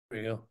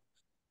we go.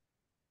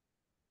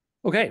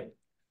 Okay,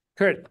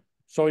 Curt,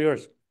 it's all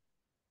yours.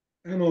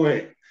 I'm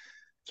away.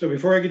 So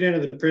before I get into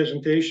the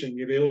presentation,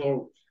 give you a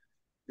little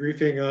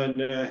briefing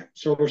on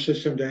solar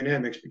system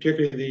dynamics,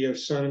 particularly the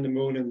sun and the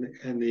moon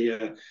and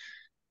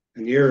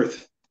the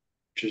Earth,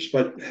 which is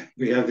what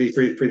we have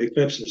for the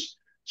eclipses.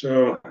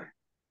 So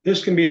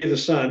this can be the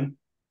sun,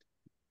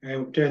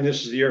 and pretend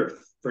this is the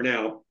Earth for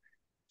now. All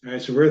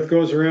right, so Earth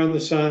goes around the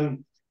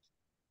sun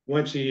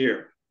once a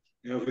year.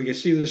 Now, if we can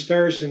see the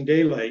stars in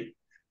daylight,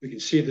 we can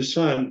see the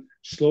sun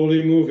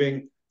slowly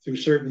moving through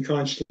certain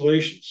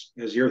constellations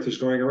as the Earth is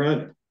going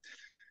around it.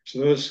 So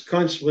those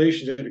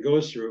constellations that it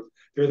goes through,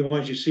 they're the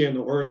ones you see in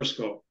the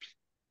horoscope,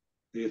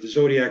 the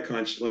zodiac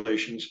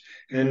constellations.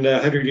 And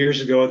 100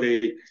 years ago,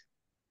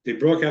 they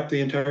broke up the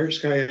entire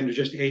sky into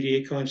just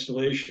 88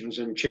 constellations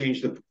and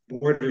changed the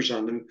borders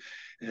on them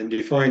and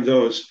defined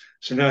those.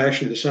 So now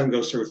actually the sun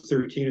goes through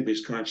 13 of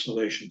these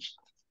constellations.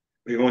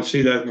 We won't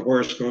see that in the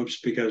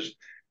horoscopes because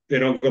they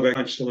don't go by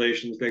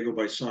constellations, they go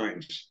by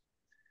signs.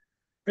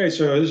 All right,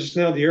 so this is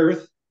now the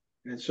Earth.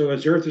 And so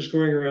as the Earth is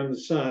going around the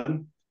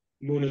sun,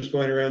 the moon is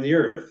going around the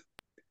Earth.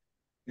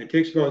 It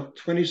takes about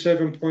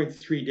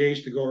 27.3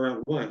 days to go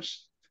around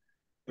once.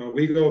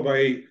 We go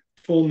by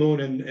full moon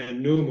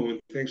and new moon,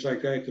 things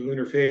like that, the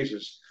lunar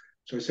phases.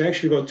 So it's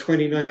actually about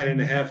 29 and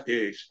a half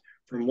days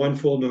from one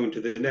full moon to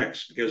the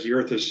next because the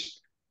Earth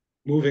is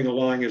moving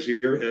along as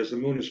the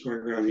moon is going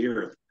around the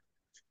Earth.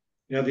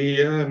 Now,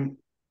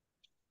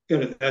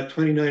 that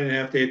 29 and a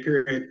half day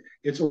period,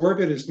 its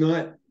orbit is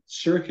not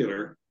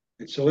circular,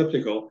 it's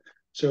elliptical.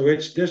 So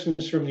its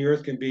distance from the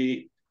Earth can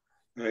be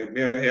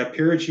at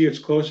perigee, its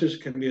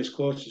closest can be as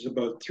close as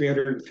about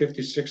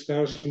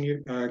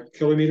 356,000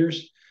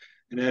 kilometers.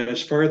 And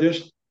as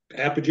farthest,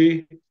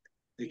 apogee,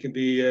 it can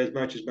be as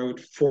much as about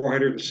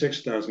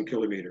 406,000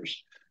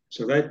 kilometers.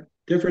 So that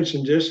difference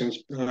in distance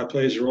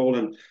plays a role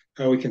in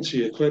how we can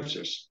see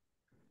eclipses.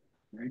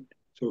 Right?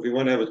 So if we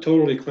want to have a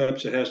total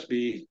eclipse, it has to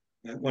be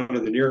at one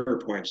of the nearer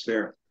points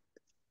there.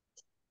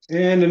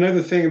 And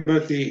another thing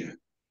about the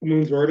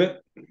moon's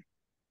orbit,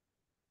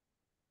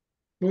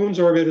 moon's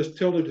orbit is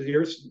tilted to the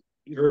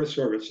Earth's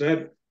orbit. So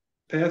that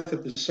path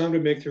that the sun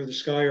would make through the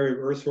sky or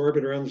Earth's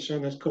orbit around the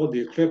sun, that's called the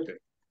ecliptic.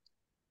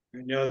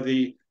 And now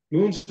the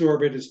moon's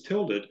orbit is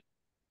tilted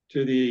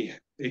to the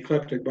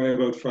ecliptic by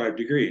about 5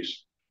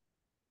 degrees.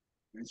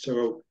 And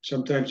so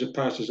sometimes it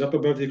passes up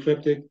above the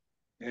ecliptic,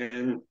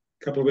 and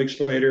a couple of weeks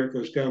later, it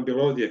goes down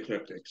below the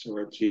ecliptic. So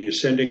it's the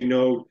ascending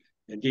node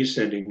and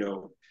descending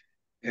node.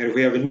 And if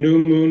we have a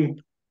new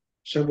moon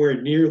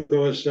somewhere near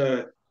those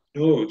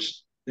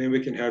nodes, then we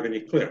can have an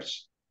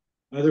eclipse.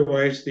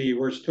 Otherwise,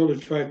 where it's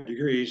tilted 5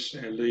 degrees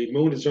and the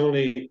moon is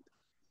only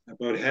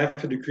about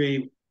half a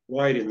degree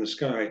wide in the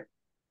sky,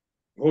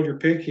 hold your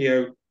pinky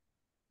out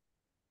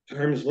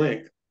arm's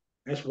length.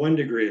 That's 1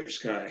 degree of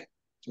sky.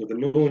 So the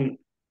moon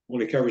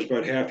only covers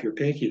about half your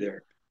pinky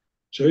there.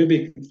 So it'd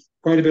be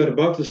quite a bit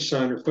above the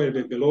sun or quite a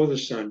bit below the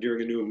sun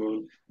during a new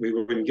moon. We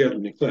wouldn't get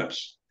an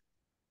eclipse.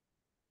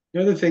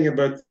 Another thing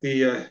about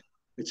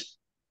it's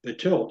the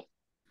tilt,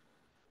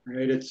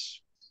 right?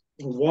 It's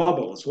a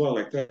wobble as well,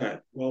 like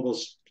that.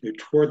 Wobbles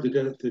toward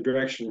the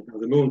direction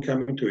of the moon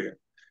coming to you.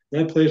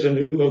 That plays a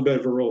little bit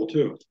of a role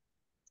too.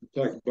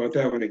 We'll talk about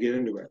that when I get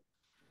into it.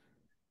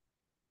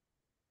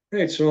 All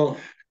right, so I'll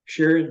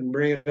share it and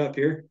bring it up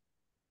here.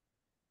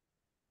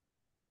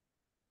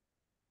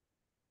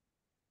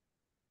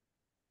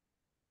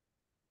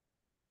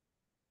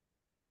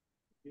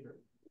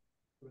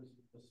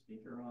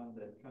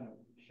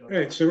 All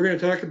right, so we're going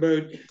to talk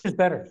about. It's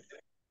better.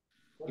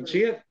 You can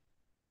see it?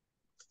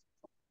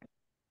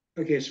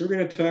 Okay, so we're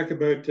going to talk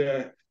about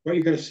what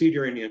you're going to see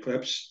during the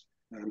eclipse,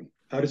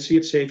 how to see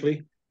it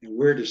safely, and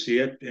where to see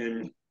it.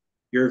 And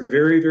you're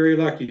very, very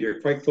lucky.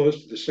 You're quite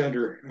close to the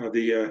center of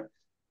the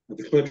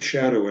eclipse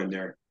shadow in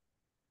there.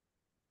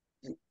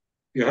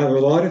 You'll have a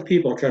lot of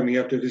people coming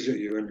up to visit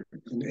you on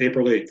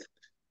April 8th.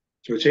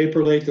 So it's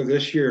April 8th of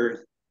this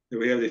year that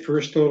we have the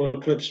first total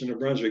eclipse in New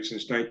Brunswick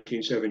since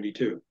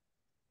 1972.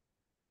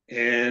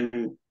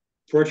 And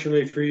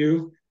fortunately for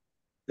you,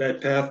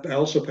 that path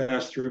also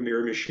passed through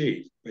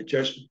Miramichi, but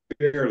just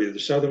barely. The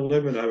southern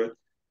limit of it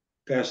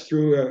passed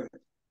through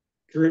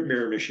current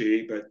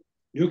Miramichi, but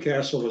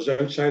Newcastle was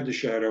outside the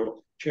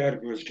shadow.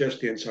 Chatham was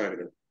just inside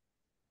of it.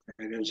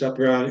 And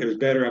it was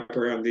better up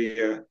around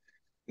the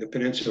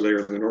peninsula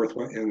in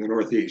the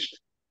northeast.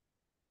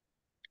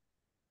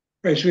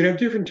 Right, so we have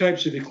different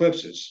types of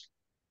eclipses.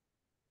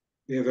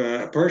 We have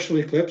a partial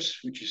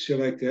eclipse, which you see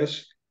like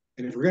this.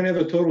 And if we're going to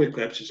have a total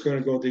eclipse, it's going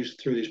to go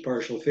through these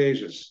partial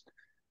phases.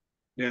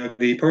 Now,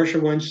 the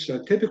partial ones,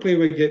 typically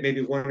we get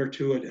maybe one or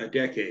two a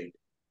decade.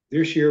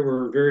 This year,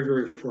 we're very,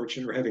 very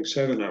fortunate. We're having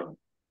 7 of them.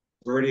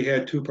 We've already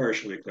had 2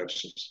 partial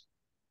eclipses.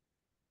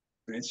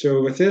 Right,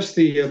 so with this,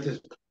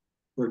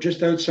 we're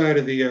just outside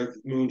of the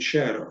moon's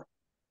shadow.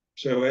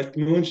 So at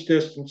the moon's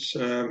distance,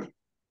 when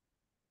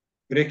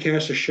it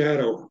casts a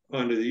shadow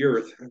onto the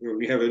Earth, when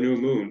we have a new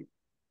moon,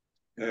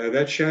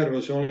 that shadow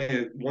is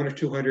only 100 or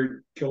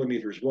 200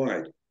 kilometers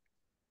wide.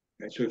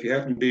 And so if you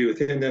happen to be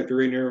within that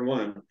very narrow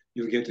one,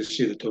 you'll get to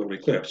see the total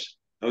eclipse.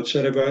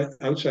 Outside of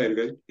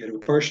it, you have a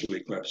partial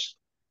eclipse.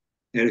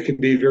 And it can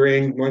be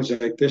varying ones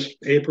like this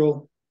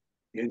April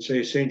in,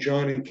 say, St.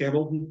 John and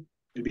Campbellton,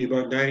 it'd be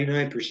about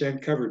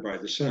 99% covered by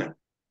the sun.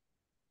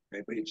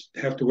 Right? But you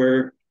have to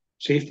wear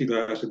safety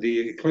glasses,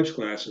 the eclipse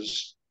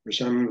glasses, or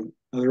some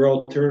other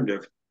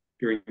alternative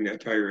during that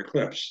entire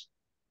eclipse.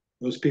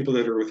 Those people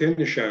that are within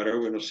the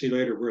shadow, and we'll see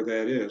later where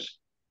that is,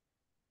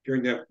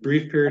 during that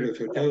brief period of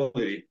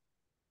totality,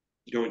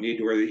 you don't need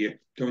to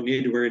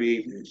wear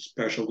any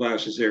special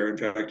glasses there. In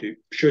fact, you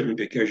shouldn't,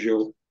 because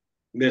you'll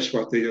miss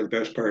what the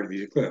best part of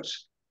the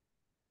eclipse.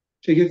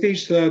 So you get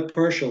these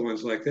partial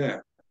ones like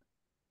that.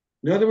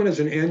 Another one is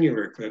an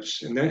annular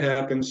eclipse, and that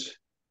happens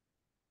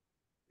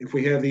if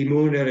we have the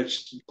moon at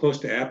its close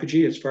to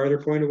apogee, its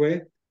farther point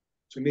away.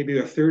 So maybe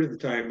a third of the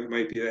time it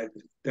might be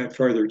that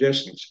farther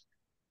distance.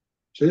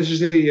 So this is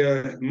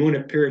the moon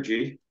at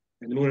perigee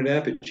and the moon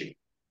at apogee.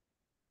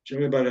 It's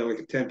only about like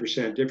a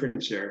 10%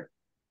 difference there.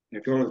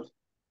 And if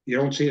you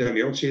don't see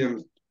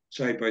them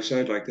side by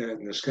side like that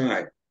in the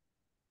sky.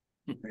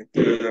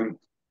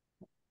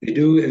 They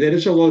do. That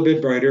is a little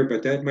bit brighter,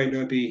 but that might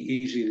not be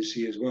easy to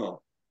see as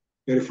well.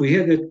 But if we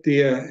hit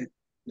the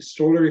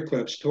solar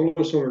eclipse,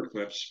 total solar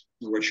eclipse,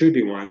 or what should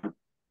be one,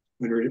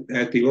 when we're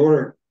at the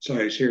lower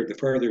size here, the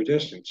farther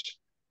distance,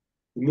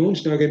 the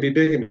moon's not going to be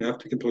big enough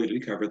to completely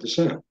cover the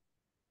sun.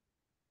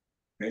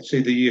 Right?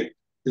 So the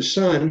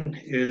sun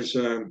is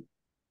about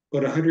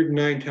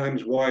 109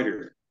 times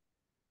wider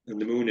than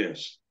the moon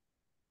is.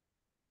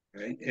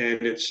 Right?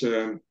 And it's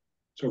so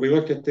we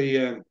looked at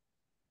the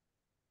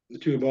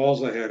two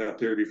balls I had up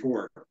there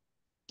before.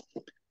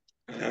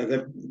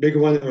 The big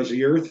one that was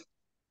the Earth.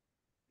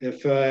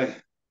 If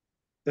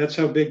that's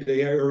how big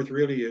the Earth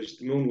really is,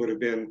 the moon would have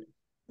been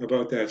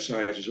about that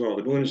size as well.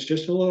 The moon is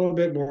just a little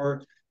bit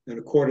more than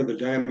a quarter of the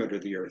diameter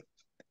of the Earth.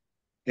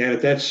 And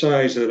at that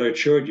size that I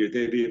showed you,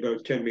 they'd be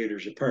about 10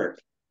 meters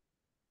apart.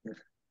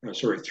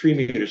 3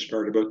 meters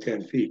apart, about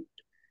 10 feet.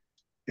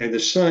 And the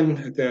sun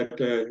at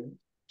that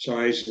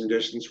size and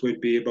distance would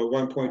be about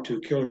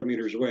 1.2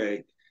 kilometers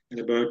away and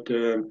about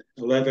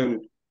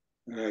 11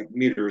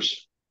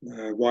 meters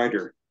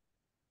wider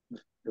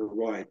or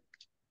wide.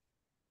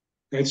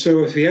 And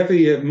so if we have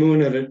the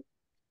moon at a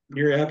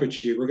near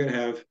apogee,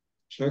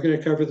 it's not going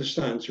to cover the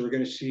sun, so we're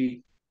going to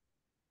see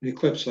an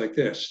eclipse like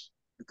this.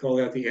 We call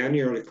that the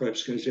annular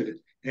eclipse because of the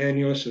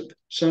annulus of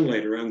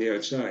sunlight around the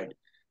outside.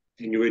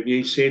 And you would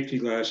need safety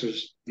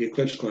glasses, the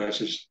eclipse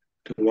glasses,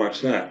 to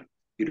watch that.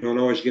 You don't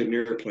always get an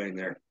airplane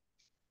there.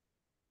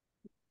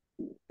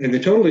 In the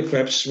total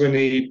eclipse, when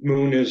the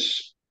moon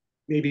is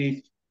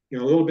maybe a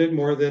little bit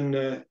more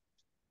than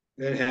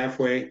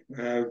halfway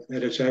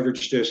at its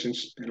average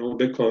distance and a little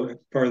bit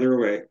farther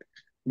away,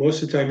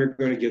 most of the time you're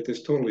going to get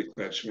this total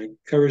eclipse, when it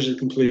covers it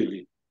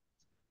completely.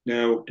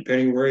 Now,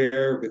 depending where you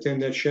are within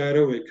that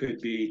shadow, it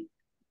could be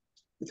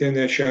within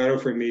that shadow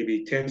for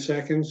maybe 10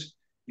 seconds.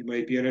 You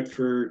might be in it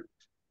for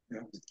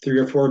 3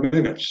 or 4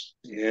 minutes.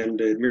 And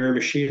at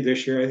Miramichi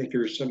this year, I think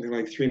there's something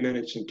like 3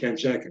 minutes and 10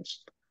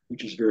 seconds,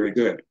 which is very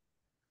good.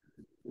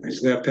 And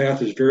so that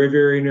path is very,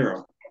 very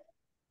narrow.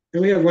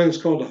 Then we have one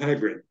that's called a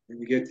hybrid. And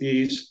we get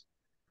these.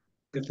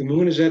 If the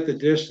moon is at the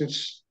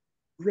distance,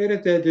 right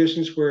at that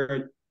distance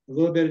where a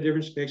little bit of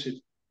difference makes it,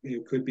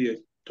 it could be a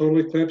total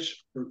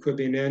eclipse or it could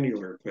be an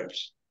annular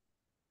eclipse.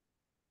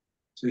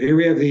 So here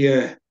we have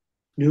the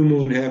new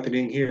moon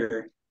happening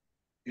here.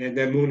 And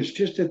that moon is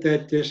just at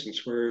that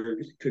distance where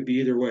it could be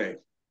either way.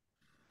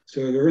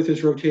 So the Earth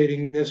is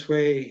rotating this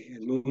way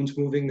and the moon's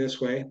moving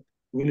this way.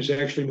 The moon is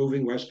actually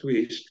moving west to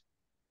east.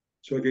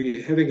 So if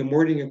you're having a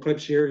morning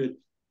eclipse here that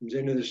comes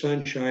into the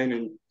sunshine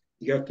and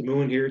you got the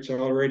moon here, it's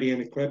already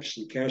an eclipse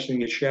and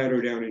casting its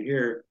shadow down in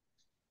here.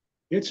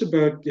 It's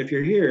about, if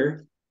you're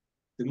here,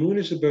 the moon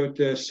is about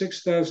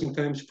 6,000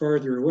 times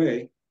farther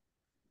away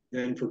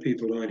than for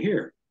people on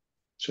here.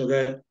 So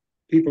that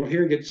people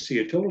here get to see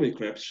a total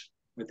eclipse,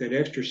 but that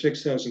extra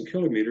 6,000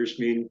 kilometers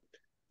mean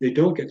they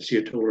don't get to see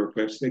a total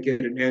eclipse, they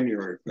get an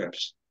annular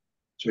eclipse.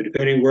 So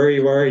depending where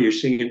you are, you're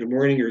seeing it in the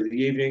morning or the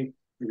evening,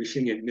 or you're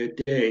seeing it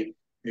midday,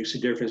 makes a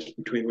difference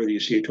between whether you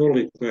see a total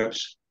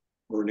eclipse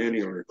or an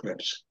annular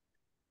eclipse.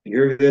 And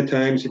here are the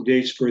times and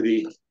dates for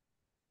the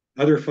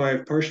other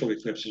 5 partial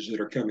eclipses that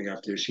are coming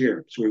up this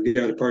year. So we've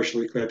got a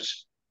partial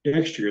eclipse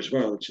next year as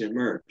well. It's in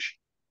March.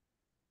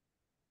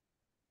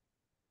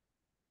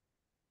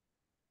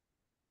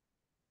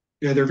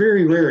 Now, they're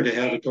very rare to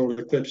have a total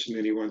eclipse in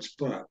any one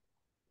spot.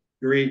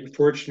 Very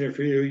fortunate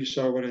for you, you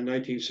saw one in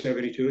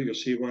 1972. You'll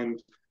see one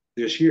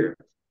this year.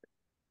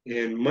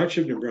 In much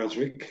of New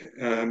Brunswick,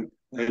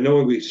 I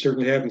know we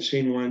certainly haven't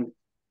seen one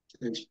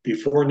since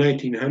before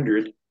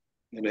 1900,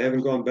 and I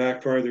haven't gone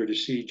back farther to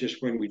see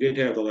just when we did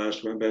have the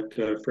last one, but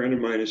a friend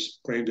of mine has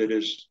claimed it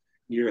is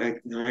year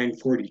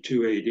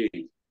 942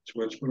 AD.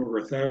 So it's been over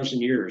 1,000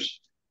 years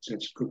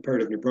since a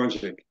part of New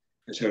Brunswick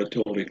has had a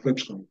total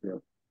eclipse going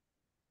through.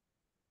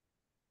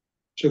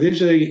 So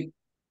these are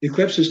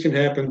eclipses can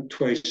happen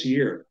twice a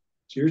year.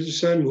 So here's the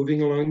sun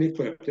moving along the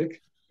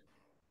ecliptic.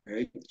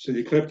 right? So the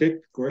ecliptic,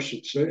 of course,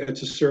 it's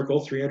a circle,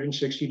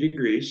 360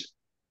 degrees,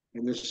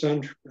 and the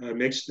sun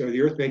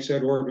the Earth makes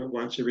that orbit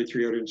once every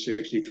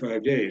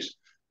 365 days.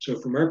 So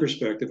from our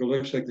perspective, it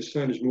looks like the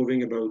sun is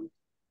moving about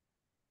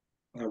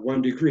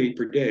 1 degree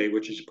per day,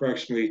 which is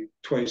approximately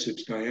twice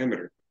its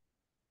diameter.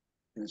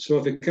 And so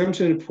if it comes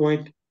to a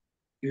point,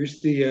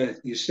 here's the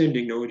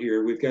ascending node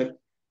here. We've got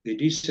the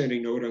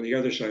descending node on the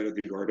other side of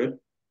the orbit.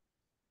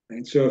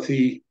 And so if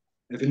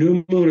a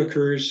new moon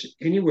occurs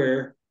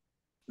anywhere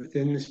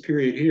within this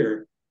period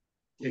here,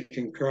 it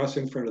can cross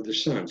in front of the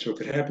sun. So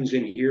if it happens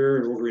in here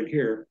and over in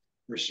here,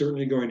 we're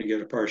certainly going to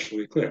get a partial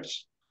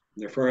eclipse.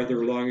 And the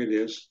farther along it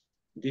is,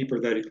 the deeper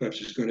that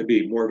eclipse is going to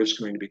be. More of it's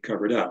going to be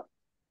covered up.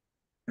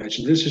 All right,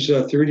 so this is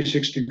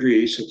 36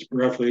 degrees. It's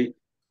roughly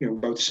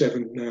about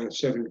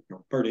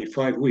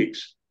 5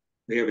 weeks.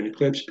 We have an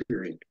eclipse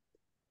period.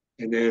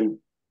 And then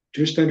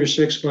just under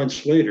 6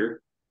 months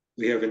later,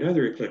 we have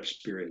another eclipse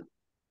period.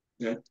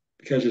 That,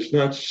 because it's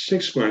not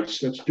 6 months,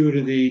 that's due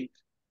to the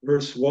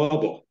Earth's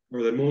wobble,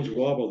 or the moon's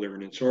wobble there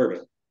in its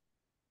orbit.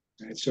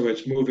 And so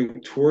it's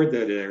moving toward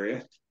that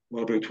area,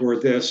 wobbling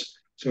toward this.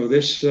 So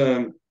this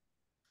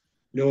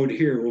node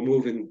here will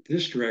move in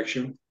this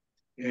direction,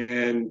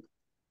 and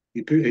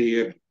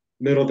the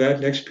middle of that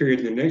next period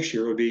in the next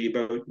year will be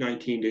about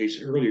 19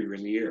 days earlier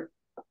in the year.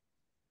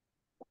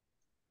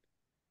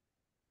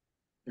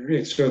 All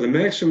right, so the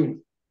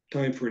maximum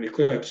time for an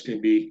eclipse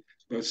can be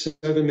about 7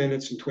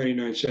 minutes and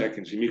 29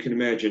 seconds. And you can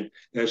imagine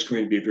that's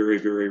going to be very,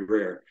 very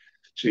rare.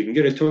 So you can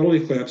get a total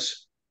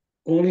eclipse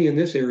only in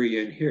this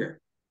area in here.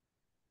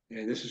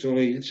 And this is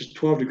it's just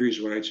 12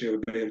 degrees wide, so you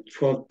have about a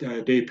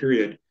 12-day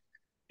period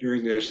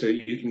during this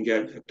that you can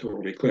get a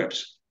total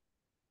eclipse.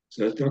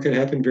 So that's not going to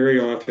happen very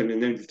often.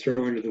 And then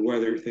throw into the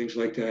weather, things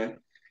like that.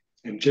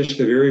 And just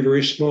a very,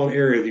 very small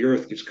area of the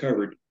Earth gets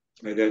covered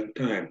by that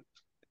time.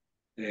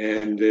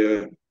 And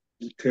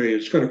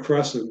it's going to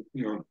cross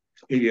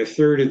maybe a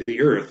third of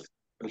the Earth,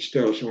 but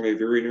still it's only a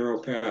very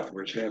narrow path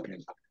where it's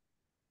happening.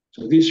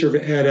 So these sort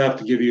of add up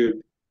to give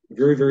you a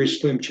very, very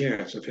slim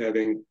chance of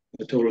having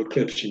a total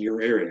eclipse in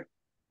your area.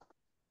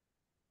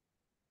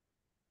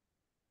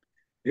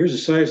 Here's the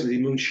size of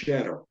the moon's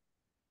shadow.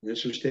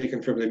 This was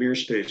taken from the Mir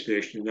space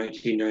station in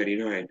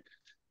 1999,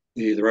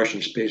 the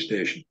Russian space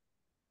station.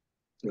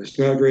 So it's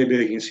not very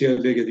big. You can see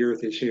how big the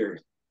Earth is here.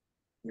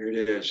 There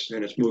it is,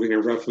 and it's moving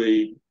at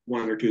roughly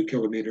 1 or 2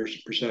 kilometers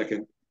per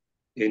second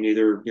in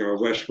either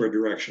westward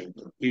direction,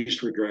 or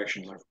eastward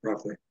direction,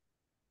 roughly.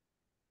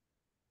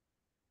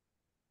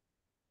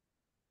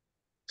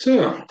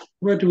 So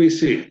what do we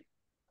see?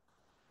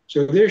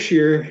 So this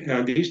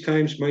year, these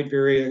times might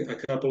vary a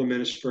couple of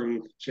minutes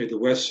from, say, the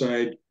west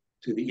side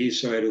to the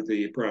east side of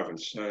the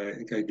province. I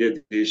think I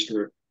did these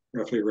for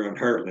roughly around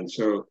Heartland.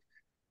 So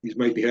these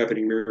might be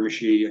happening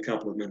Miramichi a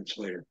couple of minutes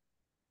later.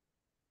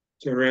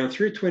 So around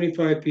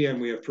 3:25 p.m.,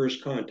 we have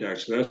first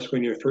contact. So that's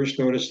when you first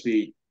notice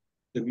the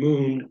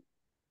moon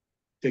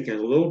taking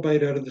a little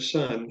bite out of the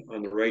sun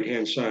on the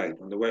right-hand side,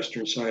 on the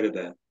western side of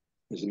that,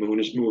 as the moon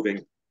is moving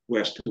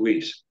west to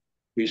east.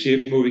 We see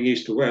it moving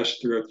east to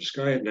west throughout the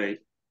sky at night,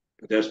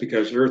 but that's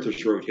because Earth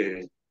is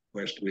rotating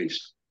west to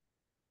east.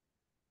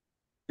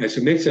 And so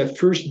it makes that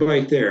first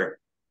bite there.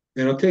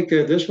 And I'll take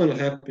this one will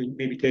happen,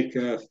 maybe take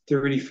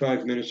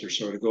 35 minutes or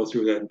so to go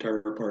through that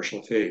entire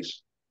partial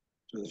phase.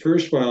 So the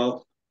first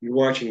while you're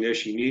watching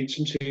this, you need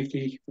some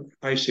safety,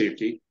 eye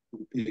safety,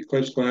 the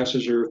eclipse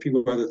glasses or a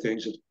few other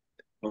things that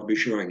I'll be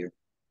showing you.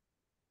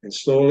 And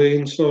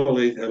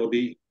slowly, that'll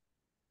be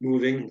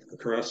moving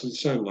across the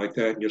sun like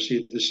that. And you'll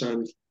see the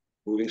sun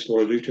moving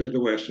slowly to the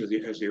west as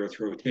the Earth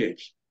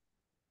rotates.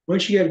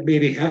 Once you get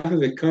maybe half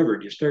of it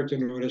covered, you start to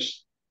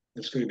notice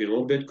it's going to be a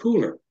little bit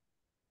cooler.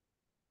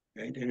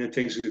 Right? And then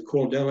things get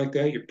cooled down like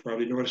that, you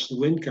probably notice the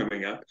wind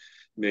coming up,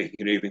 making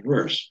it even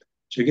worse.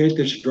 So you get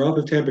this drop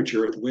of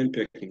temperature with the wind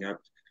picking up,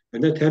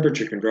 and that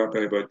temperature can drop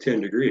by about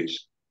 10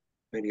 degrees,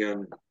 depending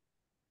on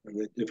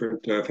the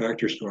different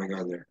factors going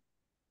on there.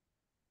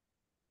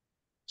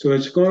 So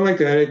it's going like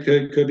that.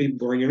 It could be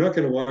boring. You're not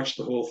going to watch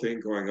the whole thing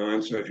going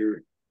on. So if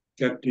you're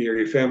got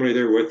your family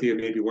there with you,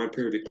 maybe one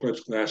pair of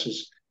eclipse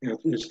glasses,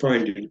 it's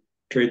fine to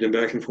trade them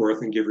back and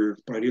forth and give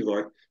everybody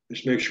luck.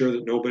 Just make sure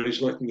that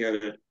nobody's looking at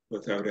it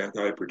without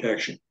eye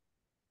protection.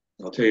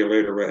 I'll tell you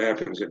later what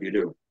happens if you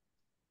do.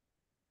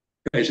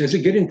 As it's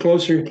getting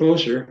closer and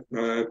closer,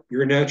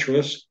 you're a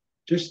naturalist.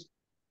 Just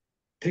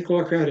take a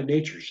look around at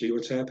nature, see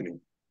what's happening.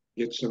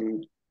 Get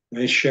some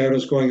nice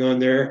shadows going on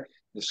there.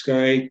 The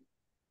sky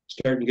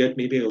starting to get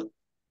maybe a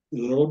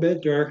little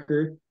bit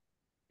darker.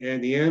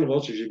 And the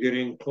animals, as you're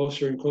getting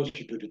closer and closer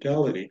to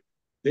totality,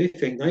 they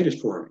think night is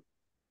forming.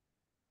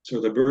 So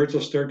the birds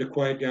will start to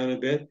quiet down a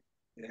bit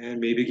and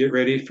maybe get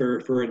ready for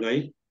a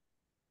night.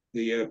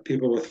 The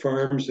people with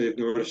farms, they've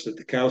noticed that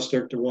the cows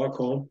start to walk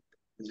home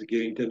as it's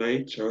getting to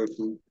night, so it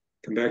can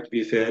come back to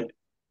be fed.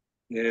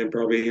 And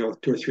probably 2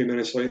 or 3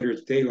 minutes later,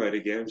 it's daylight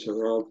again, so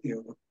they're all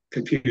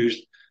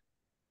confused.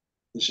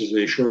 This is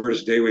the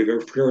shortest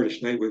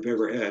night we've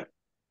ever had.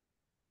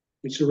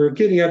 And so we're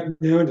getting up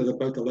now to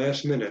about the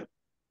last minute.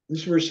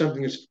 This is where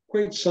something is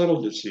quite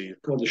subtle to see,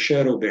 called the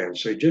shadow band.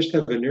 So you just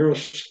have a narrow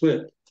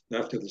slit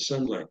left of the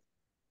sunlight.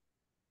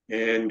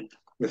 And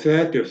with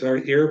that, there's our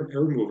air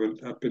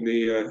movement up in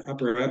the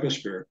upper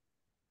atmosphere.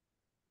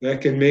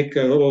 That can make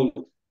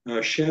little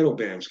shadow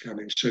bands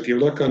coming. So if you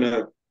look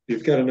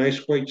you've got a nice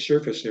white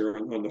surface there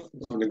on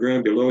the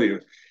ground below you.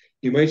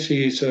 You might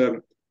see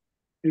some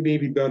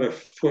maybe about a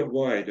foot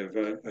wide of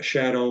a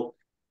shadow,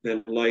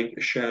 then light,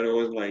 a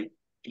shadow, and light,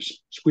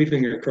 just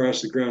sweeping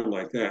across the ground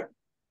like that.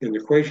 And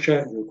they're quite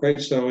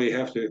subtle.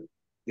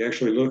 You're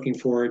actually looking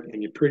for it,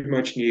 and you pretty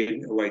much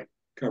need a white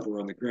cover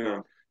on the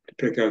ground to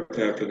pick out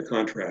that for the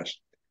contrast.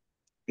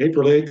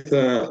 April 8th,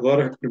 a lot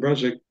of New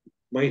Brunswick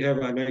might have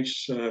a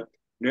nice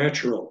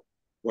natural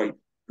white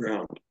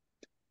ground.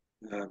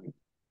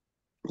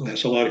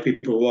 Unless a lot of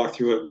people walk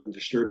through it and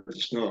disturb the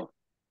snow.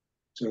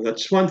 So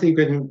that's one thing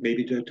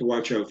maybe to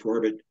watch out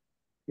for, but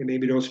you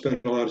maybe don't spend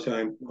a lot of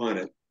time on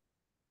it.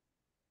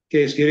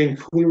 Okay, it's getting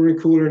cooler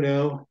and cooler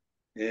now,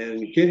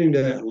 and getting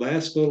to that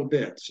last little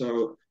bit.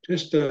 So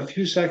just a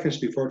few seconds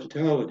before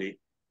totality,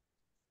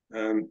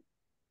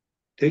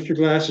 take your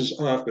glasses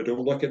off, but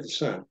don't look at the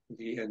sun,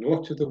 and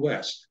look to the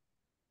west.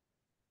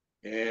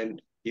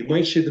 And you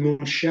might see the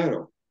moon's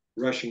shadow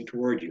rushing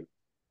toward you.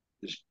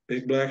 This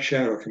big black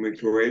shadow coming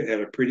toward you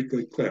at a pretty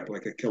good clip,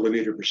 like a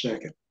kilometer per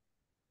second.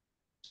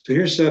 So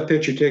here's a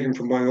picture taken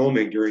from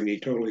Wyoming during the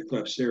total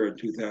eclipse there in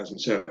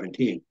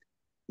 2017.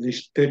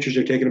 These pictures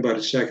are taken about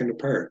a second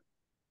apart.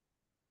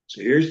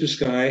 So here's the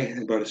sky,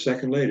 and about a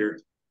second later,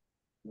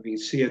 you can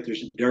see it,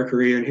 there's a dark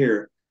area in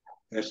here.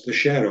 That's the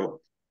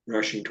shadow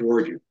rushing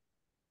toward you.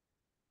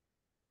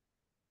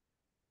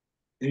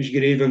 As you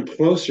get even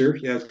closer,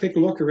 take a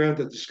look around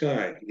at the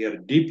sky. You got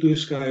a deep blue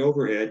sky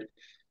overhead,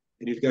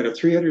 and you've got a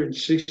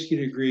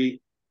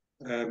 360-degree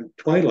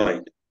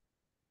twilight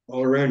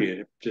all around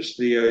you. Just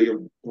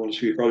you'll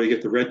probably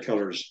get the red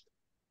colors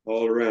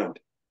all around,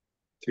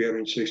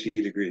 360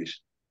 degrees.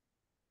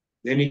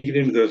 Then you get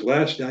into those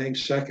last dying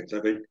seconds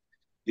of it.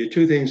 You have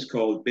two things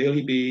called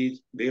Bailey's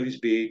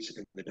beads,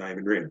 and the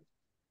diamond ring.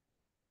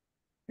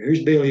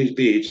 Here's Bailey's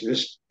beads.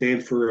 This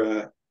named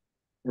for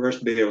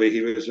Horace Bailey.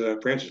 He was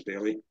Francis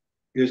Bailey.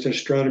 He was an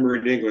astronomer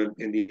in England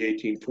in the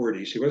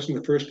 1840s. He wasn't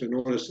the first to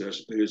notice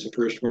this, but he was the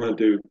first one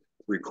to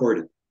record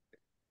it.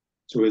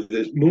 So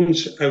the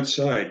moon's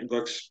outside, it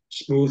looks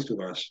smooth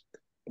to us.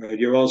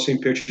 You've all seen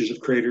pictures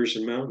of craters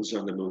and mountains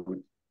on the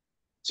moon.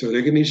 So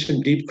there can be some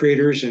deep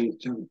craters and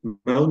some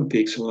mountain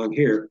peaks along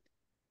here.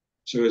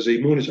 So as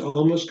the moon is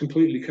almost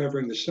completely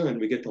covering the sun,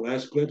 we get the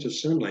last glimpse of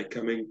sunlight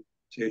coming,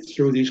 say,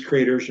 through these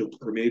craters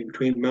or maybe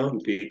between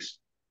mountain peaks.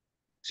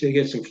 So you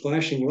get some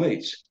flashing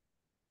lights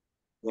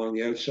along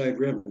the outside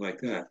rim like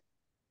that,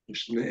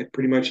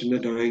 pretty much in the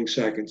dying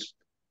seconds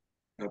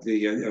of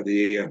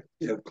the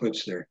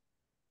eclipse there.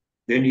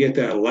 Then you get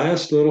that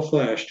last little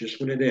flash just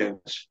when it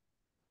ends,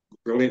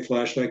 brilliant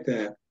flash like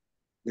that.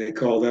 They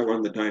call that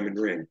one the diamond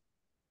ring.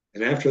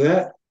 And after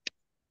that,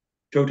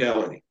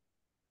 totality.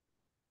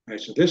 All right,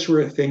 so this is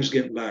where things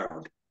get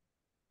loud,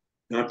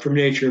 not from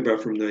nature,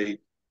 but from you're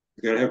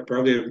going to have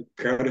probably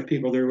a crowd of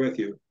people there with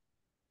you.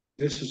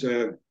 This is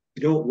you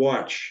don't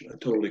watch a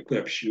total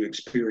eclipse, you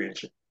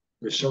experience it.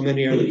 There's so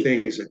many other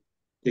things that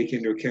take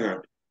into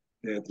account.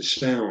 The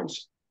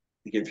sounds,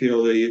 you can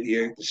feel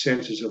the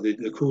senses of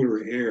the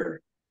cooler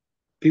air.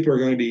 People are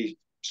going to be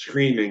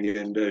screaming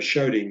and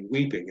shouting,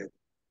 weeping,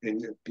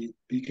 and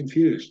be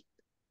confused.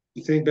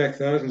 You think back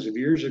thousands of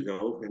years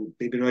ago, and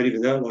maybe not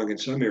even that long in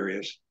some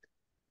areas,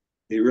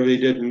 they really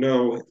didn't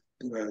know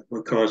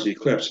what caused the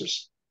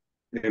eclipses.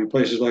 In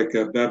places like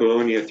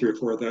Babylonia 3,000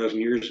 or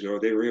 4,000 years ago,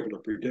 they were able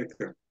to predict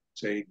them.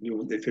 They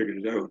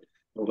figured it out.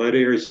 A lot of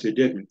areas they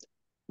didn't.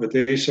 What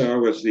they saw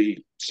was the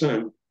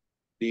sun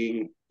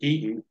being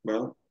eaten.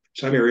 Well,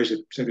 some areas it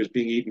said it was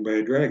being eaten by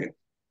a dragon.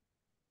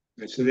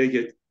 And so they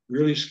get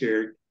really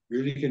scared,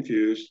 really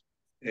confused,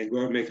 and go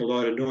out and make a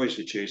lot of noise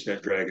to chase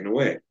that dragon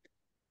away.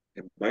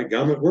 And by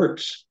gum, it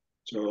works.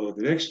 So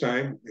the next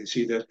time they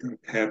see that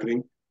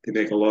happening, they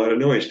make a lot of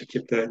noise to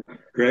keep that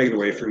dragon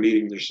away from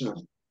eating their son.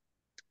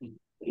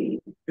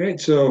 Right,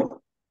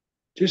 so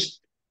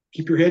just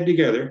keep your head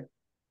together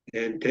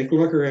and take a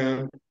look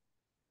around,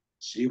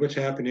 see what's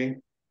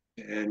happening,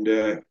 and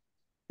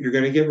you're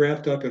going to get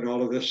wrapped up in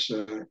all of this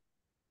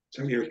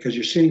because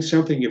you're seeing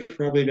something you've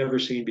probably never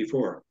seen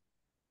before.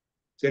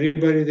 Has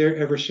anybody there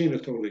ever seen a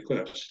total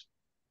eclipse?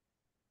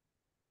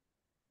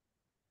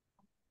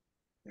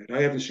 And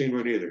I haven't seen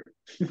one either.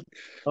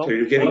 So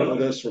you're getting all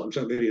this from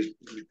somebody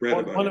who's read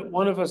about it.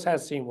 One of us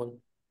has seen one.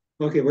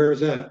 Okay, where is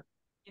that?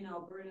 In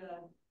Alberta.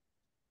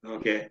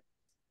 Okay.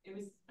 I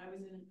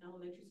was in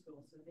elementary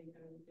school, so I think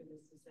it was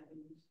the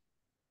 70s.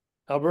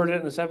 Alberta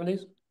in the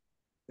 70s?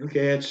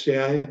 Okay, I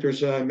think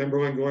there's I remember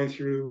one going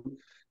through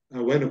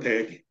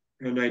Winnipeg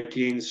in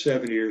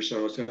 1970 or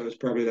so it's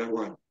probably that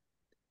one.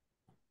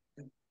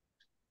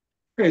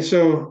 Okay,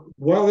 so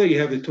while you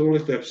have the total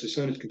eclipse, the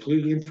sun is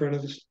completely in front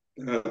of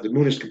the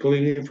moon is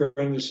completely in front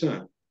of the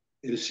sun.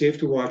 It is safe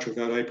to watch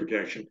without eye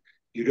protection.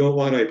 You don't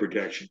want eye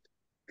protection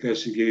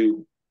because if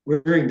you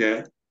wearing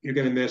that, you're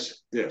going to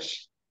miss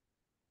this.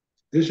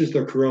 This is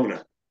the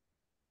corona.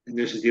 And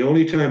this is the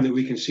only time that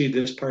we can see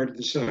this part of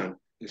the sun.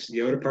 This is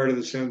the outer part of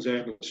the sun's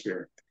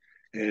atmosphere.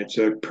 And it's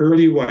a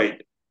pearly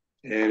white.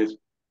 And it's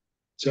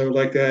so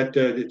like that,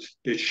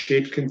 its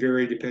shapes can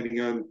vary depending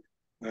on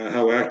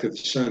how active the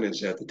sun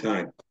is at the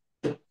time.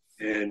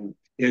 And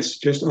it's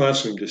just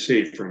awesome to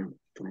see from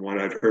what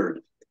I've heard.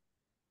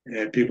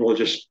 And people will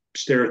just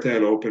stare at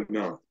that open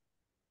mouth.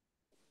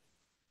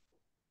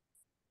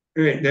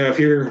 All right, now if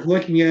you're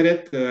looking at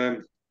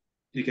it,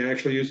 you can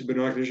actually use the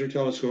binoculars or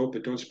telescope,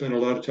 but don't spend a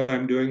lot of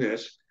time doing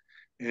this.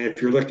 And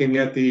if you're looking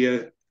at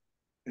the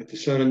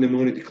sun and the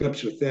moon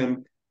eclipse with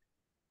them,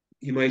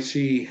 you might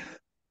see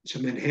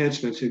some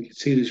enhancements. You can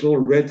see these little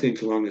red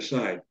things along the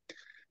side.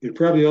 You've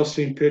probably all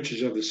seen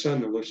pictures of the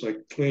sun that looks like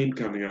flame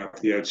coming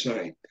off the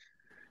outside.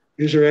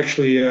 These are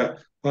actually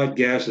hot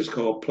gases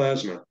called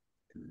plasma,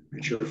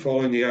 which are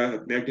following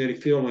the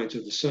magnetic field lines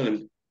of the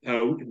sun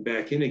out and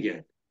back in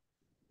again.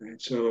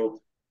 Right? So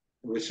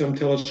with some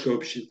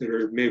telescopes that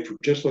are made for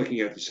just looking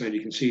at the sun,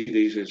 you can see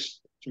these as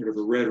sort of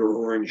a red or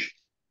orange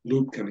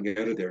loop coming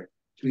out of there.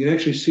 So you can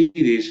actually see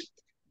these.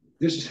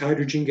 This is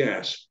hydrogen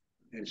gas,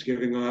 and it's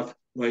giving off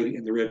light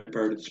in the red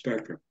part of the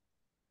spectrum.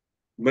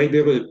 You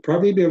might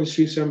probably be able to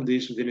see some of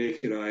these with the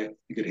naked eye.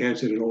 You could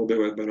enhance it a little bit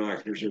with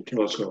binoculars or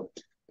telescope.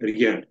 But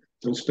again,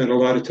 don't spend a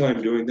lot of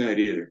time doing that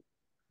either.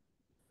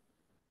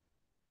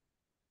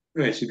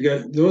 All right, so you've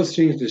got those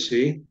things to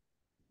see.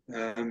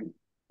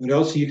 What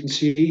else you can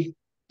see?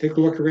 Take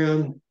a look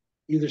around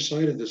either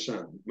side of the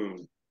sun,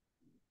 moon.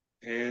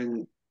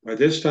 And by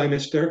this time,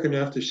 it's dark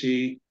enough to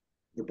see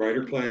the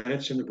brighter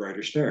planets and the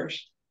brighter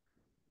stars.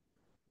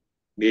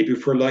 Maybe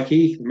if we're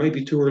lucky, it might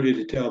be too early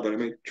to tell, but I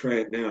might try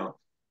it now.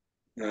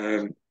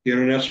 The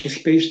International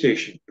Space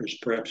Station is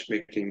perhaps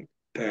making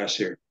a pass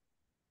here.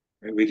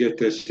 And we get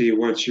to see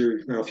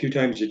a few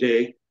times a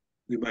day,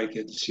 we might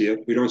get to see it.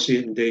 We don't see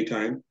it in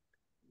daytime,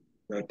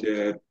 but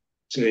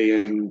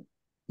say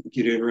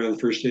get in around the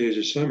first days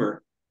of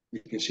summer, you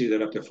can see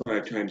that up to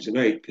 5 times a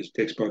night because it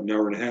takes about an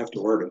hour and a half to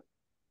orbit.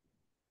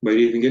 Might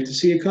even get to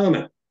see a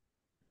comet.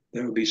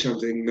 That would be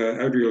something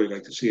I'd really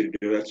like to see to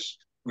do. That's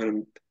one of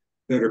the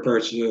better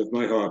parts of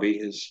my hobby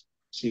is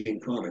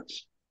seeing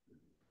comets.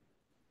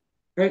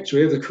 All right, so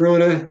we have the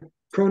corona.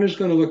 Corona is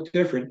going to look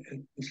different.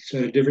 It's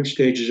different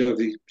stages of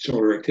the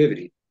solar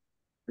activity.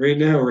 Right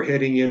now, we're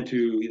heading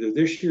into either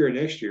this year or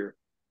next year.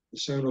 The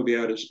sun will be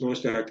at its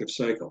most active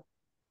cycle.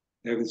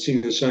 I haven't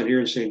seen the sun here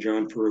in St.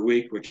 John for a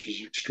week, which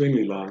is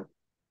extremely long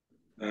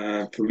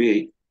for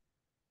me.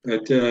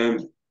 But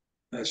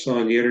I saw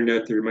on the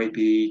internet there might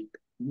be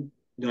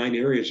 9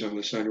 areas on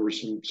the sun where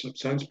some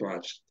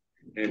sunspots,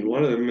 and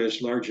one of them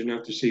is large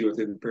enough to see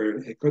within a pair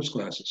of eclipse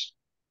glasses.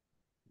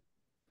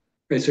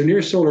 Right, so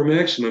near solar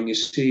maximum, you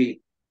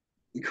see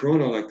the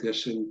corona like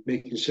this and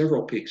making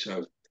several peaks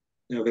out.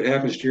 Now, if it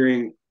happens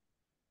during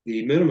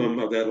the minimum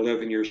of that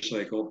 11-year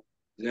cycle,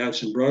 it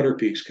has some broader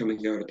peaks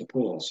coming out at the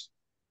poles.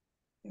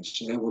 And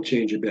so that will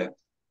change a bit.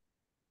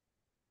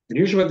 And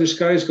here's what the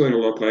sky is going to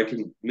look like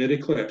in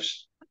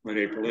mid-eclipse on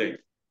April 8th.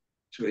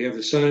 So we have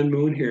the sun and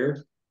moon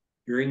here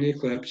during the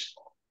eclipse.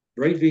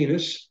 Bright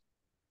Venus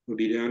will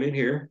be down in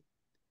here.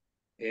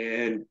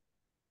 And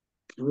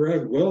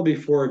well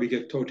before we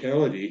get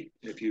totality,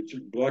 if you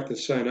block the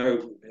sun out,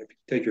 if you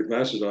take your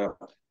glasses off,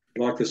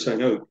 block the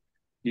sun out,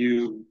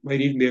 you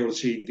might even be able to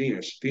see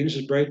Venus. Venus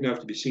is bright enough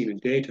to be seen in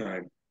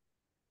daytime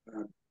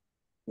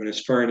when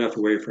it's far enough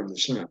away from the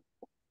sun.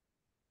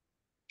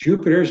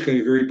 Jupiter is going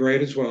to be very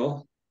bright as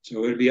well.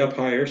 So it'll be up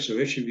higher, so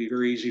it should be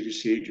very easy to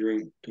see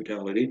during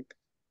totality.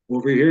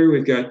 Over here,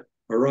 we've got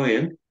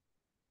Orion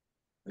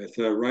with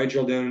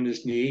Rigel down on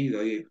his knee,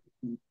 the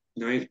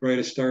 9th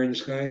brightest star in the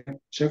sky,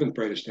 7th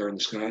brightest star in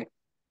the sky.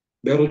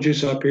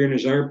 Betelgeuse up here in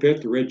his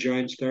armpit, the red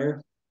giant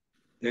star.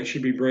 That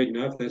should be bright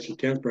enough. That's the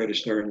 10th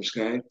brightest star in the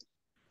sky.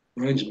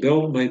 Orion's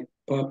belt might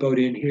pop out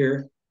in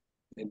here.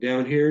 And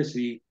down here is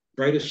the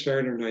brightest star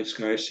in our night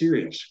sky,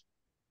 Sirius.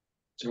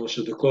 It's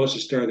also the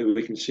closest star that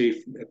we can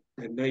see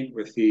at night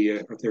with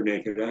their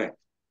naked eye.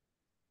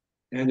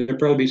 And there'll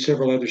probably be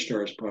several other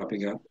stars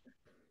popping up.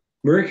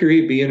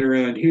 Mercury being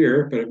around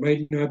here, but it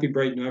might not be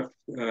bright enough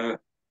to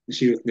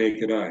see with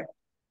naked eye.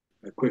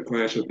 A quick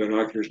glance with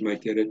binoculars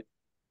might get it.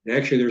 And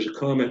actually, there's a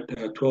comet,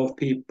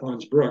 12P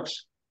Pons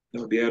Brooks, that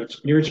will be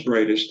near its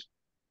brightest,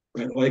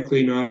 but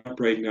likely not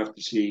bright enough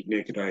to see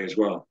naked eye as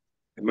well.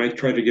 I might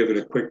try to give it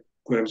a quick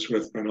glimpse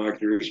with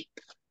binoculars.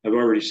 I've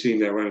already seen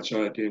that when I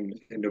saw it in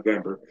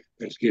November,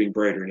 but it's getting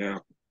brighter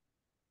now.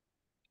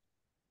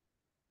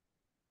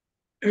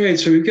 All right,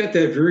 so we've got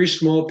that very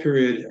small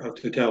period of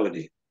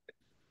totality.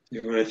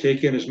 You want to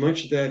take in as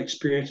much of that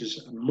experience,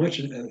 as much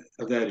of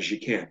that as you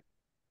can.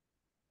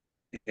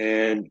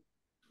 And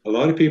a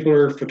lot of people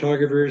are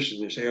photographers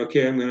and they say,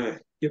 okay, I'm going to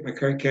get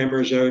my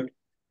cameras out.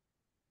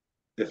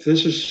 If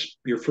this is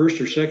your first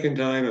or second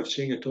time of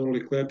seeing a total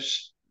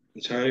eclipse,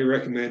 it's highly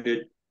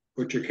recommended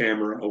put your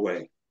camera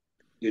away.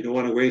 You don't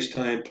want to waste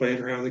time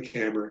playing around with the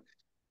camera,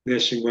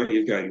 missing what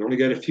you've got. You only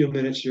got a few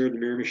minutes there in the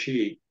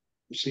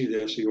to see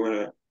this. So you want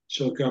to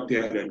soak up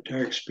that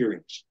entire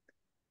experience.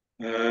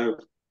 One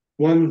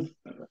one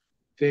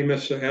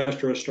famous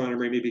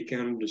astroastronomer, maybe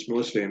counted as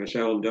most famous,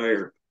 Alan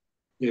Dyer,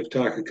 gave a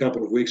talk a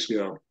couple of weeks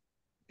ago.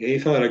 And he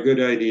thought a good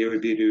idea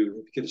would be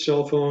to get a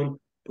cell phone,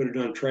 put it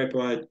on a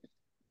tripod.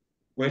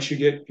 Once you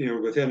get,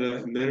 within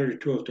a minute or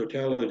two of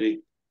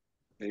totality,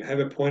 and have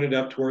it pointed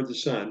up toward the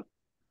sun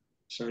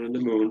and the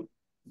moon.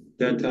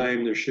 That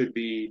time there should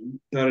be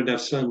not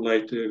enough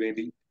sunlight to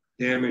maybe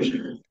damage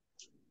it.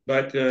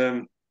 But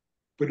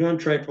put it on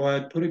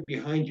tripod, put it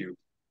behind you.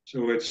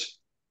 So it's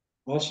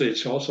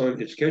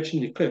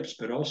catching the eclipse,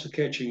 but also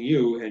catching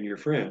you and your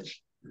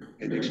friends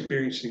and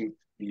experiencing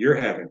you're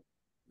having.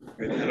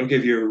 And that'll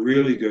give you a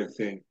really good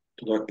thing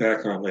to look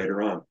back on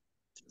later on.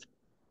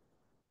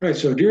 All right,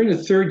 so during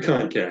the third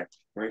contact,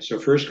 right? So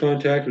first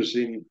contact was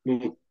the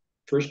moon,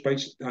 first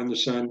bites on the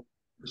sun.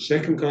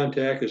 Second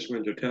contact is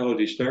when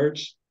totality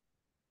starts.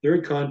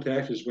 Third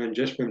contact is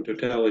just when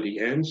totality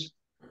ends.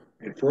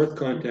 And fourth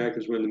contact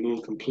is when the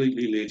moon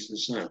completely leaves the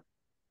sun.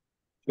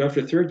 So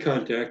after third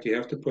contact, you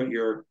have to put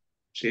your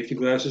safety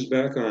glasses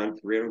back on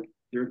for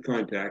third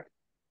contact.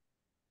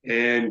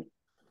 And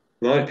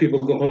a lot of people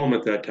go home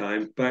at that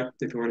time, but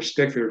if you want to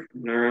stick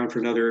around for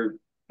another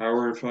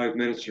hour and 5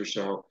 minutes or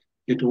so,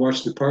 you get to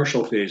watch the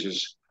partial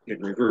phases in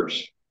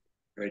reverse,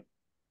 right?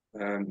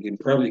 You can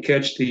probably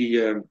catch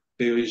the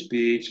Bailey's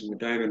beads and the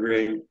diamond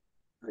ring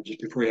just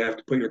before you have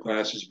to put your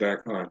glasses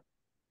back on.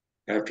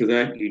 After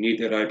that, you need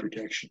that eye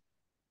protection.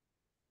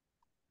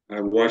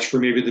 Watch for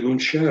maybe the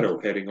moon's shadow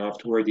heading off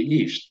toward the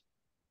east,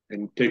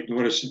 and take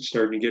notice it's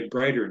starting to get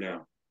brighter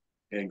now.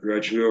 And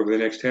gradually over the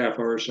next half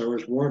hour or so,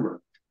 it's warmer.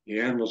 The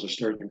animals are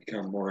starting to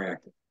become more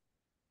active.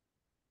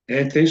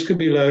 And things could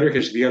be louder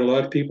because if you got a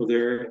lot of people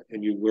there,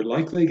 and you would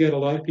likely get a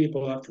lot of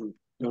people up from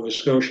Nova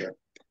Scotia.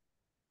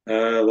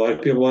 A lot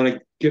of people want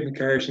to get in the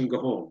cars and go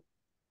home.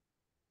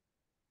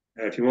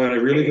 If you want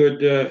a really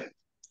good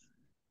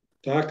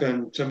talk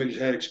on somebody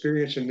who's had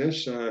experience in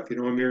this, if you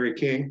know Mary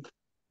King,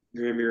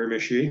 Mary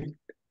Miramichi,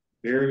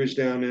 Mary was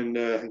down in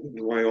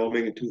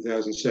Wyoming in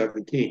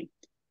 2017.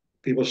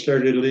 People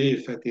started to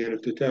leave at the end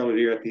of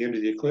totality or at the end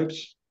of the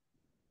eclipse.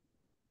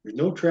 There's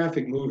no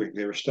traffic moving.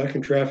 They were stuck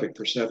in traffic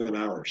for 7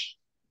 hours.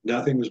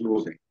 Nothing was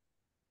moving.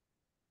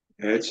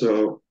 All right,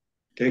 so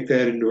take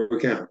that into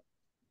account.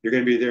 You're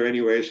going to be there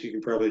anyway, so you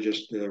can probably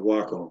just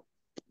walk home.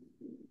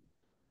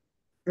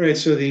 All right,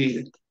 so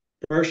the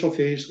partial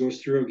phase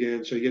goes through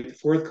again. So you get the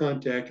fourth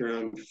contact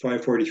around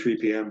 5:43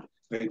 p.m.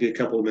 Maybe a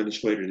couple of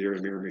minutes later there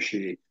in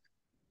Miramichi.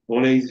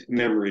 Only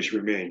memories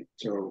remain.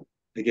 So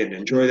again,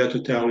 enjoy that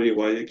totality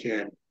while you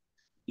can.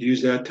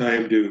 Use that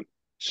time to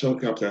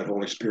soak up that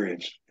whole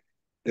experience.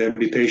 Then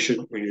be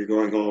patient when you're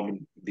going home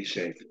and be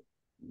safe.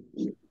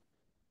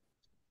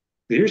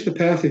 Here's the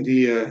path of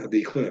the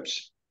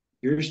eclipse.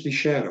 Here's the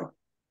shadow.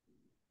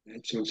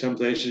 And so in some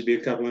places it'd be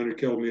a couple hundred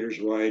kilometers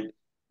wide,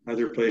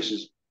 other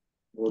places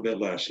a little bit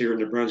less. Here in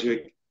New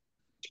Brunswick,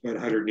 it's about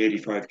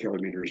 185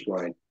 kilometers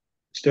wide.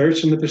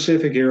 Starts in the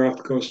Pacific here off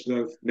the coast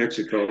of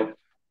Mexico.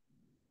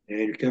 And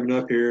you're coming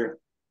up here.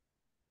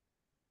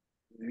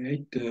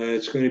 Right,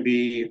 it's going to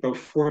be about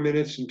 4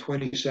 minutes and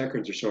 20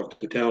 seconds or so of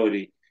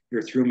totality.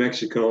 You're through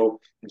Mexico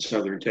and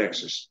southern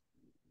Texas.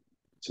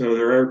 So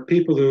there are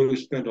people who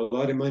spend a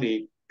lot of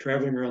money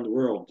traveling around the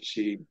world to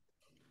see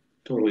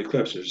total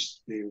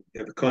eclipses. They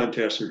have a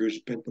contest for who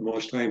spent the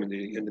most time in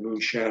the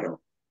moon's shadow.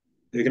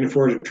 They can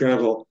afford to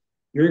travel.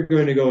 You're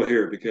going to go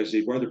here because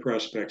the weather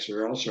prospects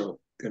are also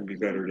going to be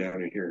better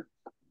down in here.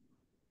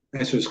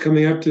 And so it's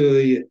coming up to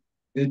the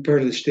mid part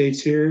of the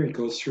states here. It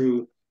goes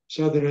through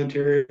southern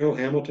Ontario.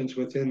 Hamilton's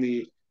within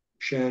the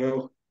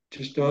shadow,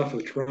 just off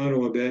of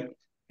Toronto a bit.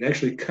 It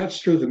actually cuts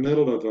through the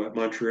middle of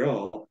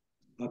Montreal,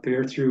 up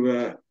here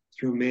through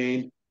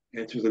Maine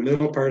and through the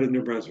middle part of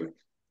New Brunswick.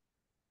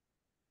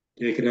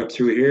 Take it up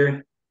through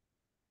here,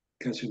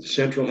 cuts through the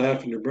central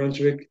half of New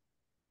Brunswick,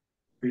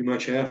 pretty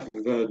much half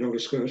of Nova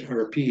Scotia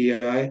or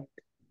PEI,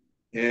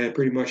 and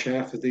pretty much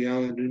half of the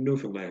island of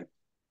Newfoundland.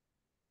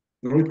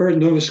 The only part of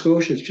Nova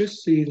Scotia is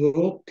just the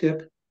little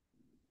tip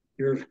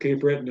here of Cape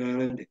Breton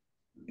Island,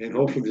 and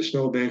hopefully the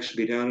snowbanks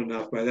will be down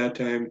enough by that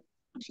time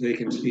so they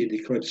can see the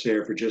eclipse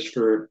there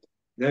for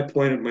that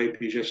point. It might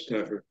be just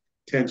for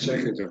 10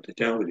 seconds of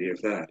totality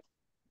of that.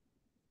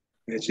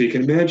 And so you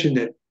can imagine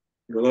that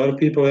there are a lot of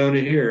people down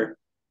in here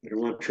that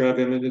want to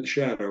travel into the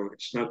shadow.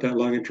 It's not that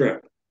long a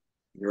trip.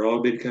 They're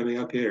all been coming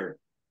up here.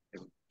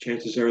 And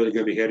chances are they're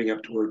going to be heading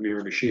up toward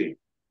Miramichi.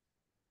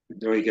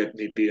 Though you get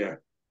maybe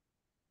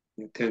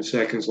 10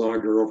 seconds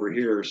longer over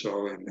here or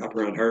so and up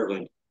around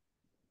Heartland,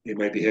 they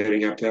might be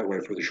heading up that way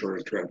for the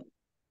shorter trip.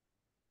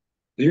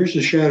 Here's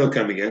the shadow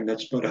coming in.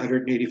 That's about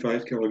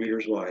 185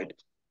 kilometers wide,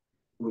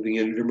 moving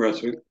into New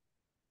Brunswick.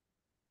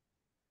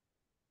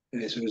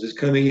 And so as it's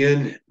coming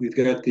in, we've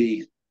got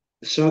the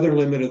southern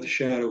limit of the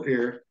shadow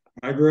here.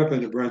 I grew up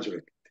in New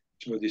Brunswick,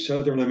 so the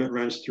southern limit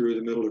runs through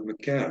the middle of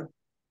McCadam.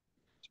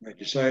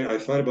 So I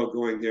thought about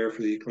going there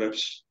for the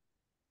eclipse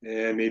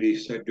and maybe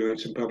start doing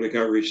some public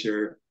outreach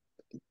there.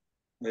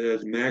 The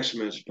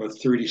maximum is about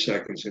 30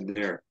 seconds in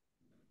there.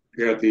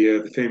 You got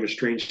the famous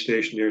train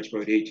station there, it's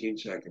about 18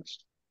 seconds.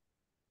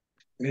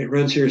 And it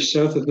runs here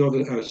south of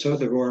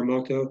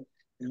Oromocto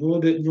and a little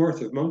bit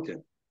north of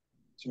Moncton.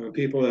 So when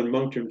people in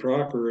Moncton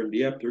proper and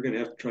Dieppe, they're going to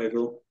have to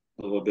travel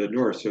a little bit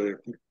north. So they're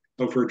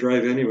out for a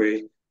drive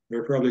anyway.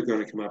 They're probably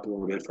going to come up a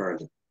little bit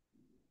farther.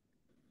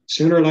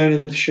 Center line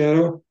of the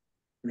shadow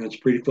runs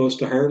pretty close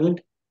to Heartland,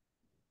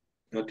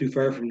 not too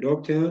far from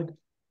Dogtown.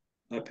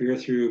 Up here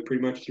through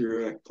pretty much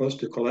through close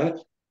to Colette,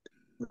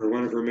 where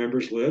one of our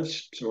members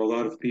lives. So a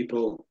lot of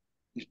people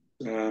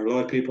in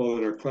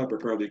our club are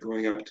probably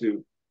going up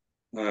to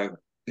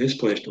his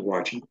place to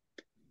watch him.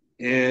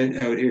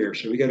 And out here,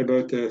 so we got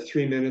about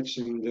 3 minutes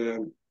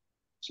and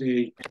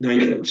say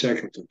 19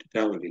 seconds of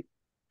totality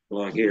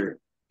along here.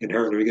 In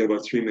Heartland, we got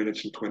about 3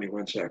 minutes and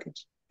 21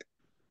 seconds.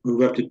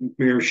 Move up to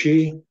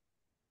Miramichi,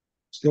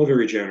 still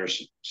very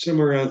generous,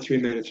 somewhere around 3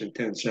 minutes and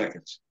 10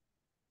 seconds.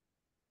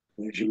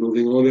 As you're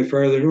moving a little bit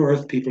farther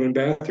north, people in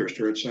Bathurst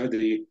are outside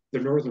the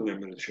northern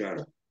limit of the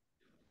shadow.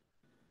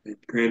 And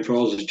Grand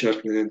Falls is just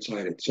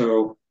inside it.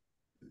 So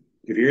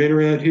if you're in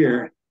around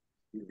here,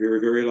 you're very,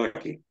 very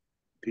lucky.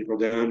 People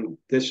down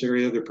this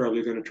area, they're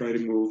probably going to try to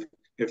move,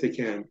 if they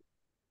can,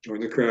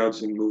 join the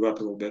crowds and move up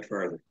a little bit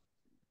farther.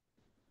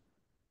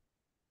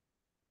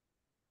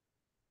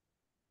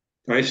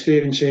 If I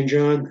stayed in St.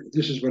 John,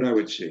 this is what I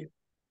would see.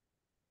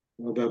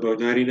 Well, about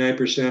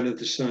 99% of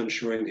the sun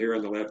showing here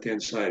on the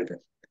left-hand side of it.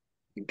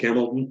 In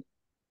Camelton,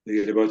 they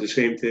get about the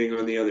same thing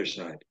on the other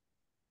side.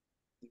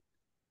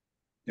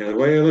 Now, the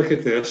way I look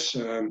at this,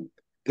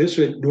 this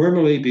would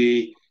normally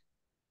be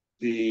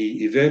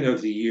the event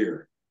of the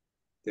year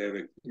to have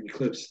an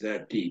eclipse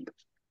that deep.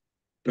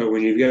 But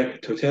when you've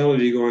got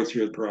totality going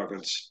through the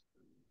province,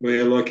 the way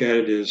I look at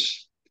it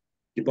is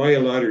you buy a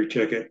lottery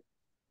ticket,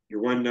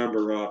 you're one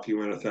number off, you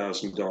win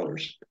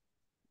 $1,000.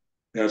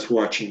 That's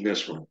watching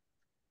this one.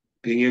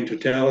 Being in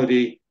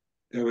totality,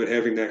 that would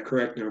having that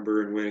correct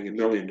number and winning $1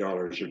 million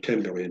or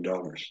 $10 million.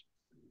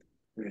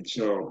 And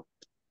so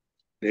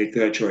make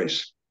that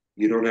choice.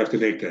 You don't have to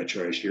make that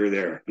choice. You're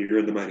there. You're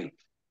in the money.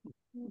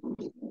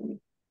 All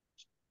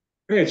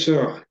right,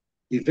 so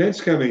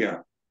events coming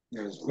up.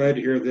 I was glad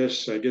to hear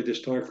this. I did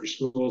this talk for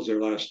schools there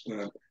last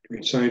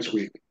during Science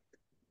Week.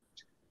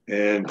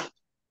 And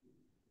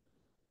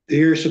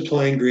they are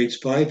supplying grades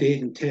 5,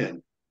 8, and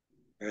 10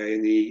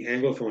 in the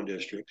Anglophone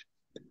district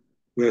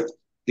with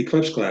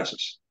Eclipse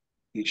classes.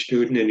 Each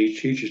student and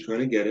each teacher is going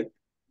to get it.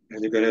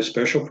 And they're going to have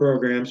special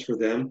programs for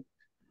them.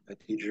 I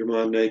teach them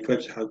on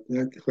Eclipse, how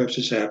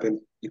eclipses happen,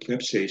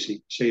 eclipse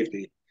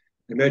safety.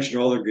 I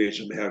mentioned all the grades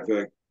have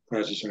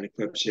classes on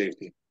eclipse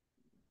safety.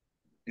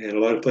 And a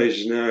lot of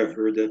places now, I've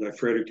heard that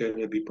Fredericton,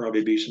 there'd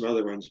probably be some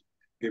other ones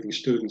giving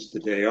students the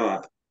day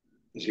off.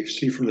 As you can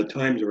see from the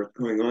times of what's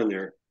going on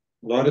there,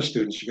 a lot of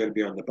students are going to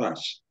be on the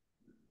bus.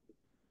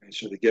 And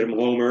so they get them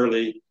home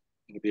early,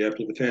 and be up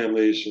to the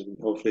families, and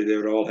hopefully they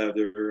would all have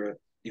their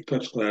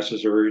eclipse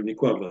classes or an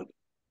equivalent,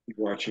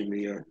 watching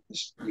the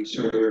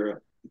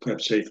solar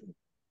eclipse safely,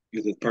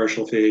 either the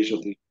partial phase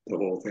or the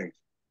whole thing.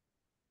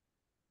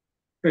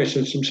 All right,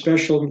 so some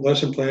special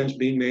lesson plans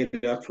being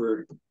made up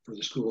for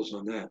the schools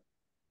on that.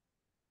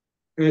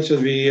 All right, so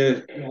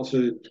we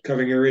also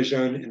covering areas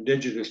on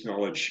Indigenous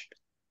knowledge.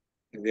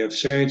 And we have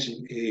science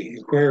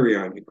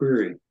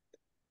inquiry.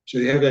 So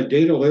they have that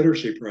data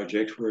literacy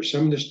project where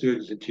some of the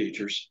students and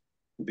teachers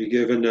will be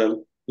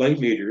given light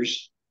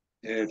meters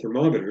and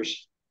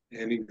thermometers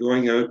and be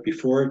going out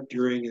before,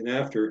 during, and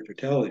after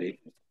totality,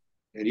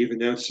 and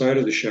even outside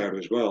of the shadow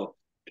as well,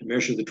 to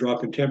measure the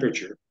drop in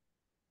temperature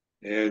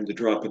and the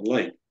drop in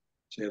light.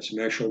 So you have some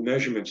actual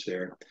measurements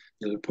there.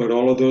 And put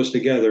all of those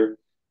together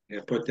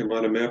and put them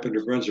on a map in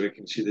New Brunswick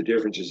and see the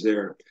differences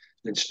there.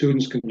 And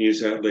students can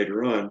use that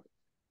later on,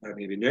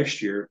 maybe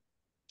next year,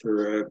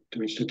 for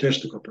doing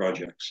statistical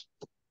projects.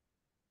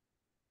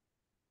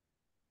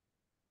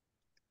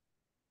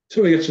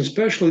 So we got some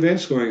special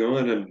events going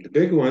on, and the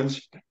big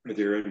ones are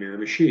there in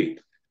Miramichi.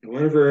 And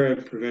one of our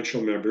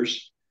provincial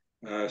members,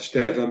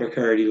 Stefan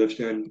McCarty, lives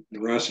down in the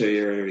Rossay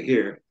area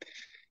here.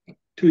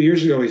 2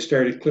 years ago, he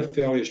started Cliff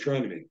Valley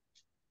Astronomy,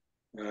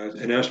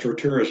 an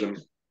astrotourism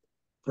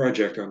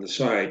project on the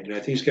side. And I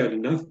think he's got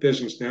enough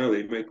business now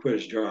that he might quit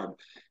his job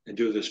and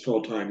do this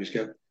full time. He's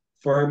got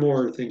far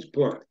more things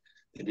booked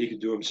than he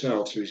could do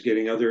himself. So he's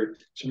getting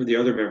some of the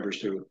other members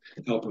to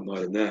help him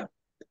out in that.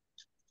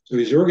 So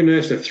he's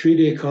organized a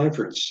 3-day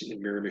conference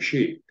in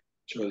Miramichi.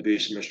 So there'll be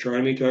some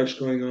astronomy talks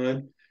going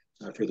on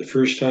for the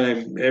first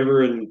time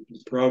ever in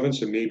the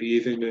province, and maybe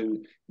even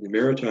in the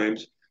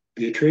Maritimes,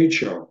 be a trade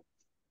show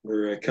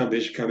where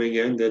companies coming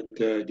in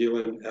that deal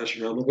in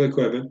astronomical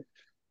equipment,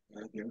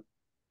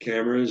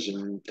 cameras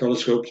and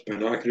telescopes,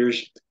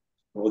 binoculars,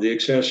 all the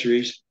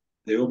accessories.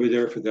 They will be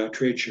there for that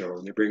trade show,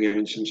 and they're bringing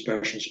in some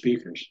special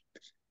speakers.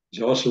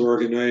 He's also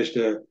organized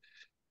a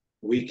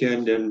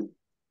weekend and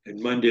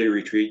Monday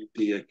retreat.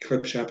 The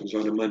eclipse happens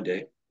on a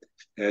Monday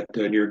at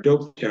near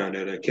Dogtown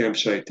at a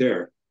campsite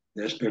there.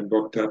 That's been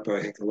booked up,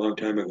 I think, a long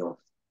time ago.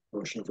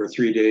 So for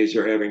 3 days,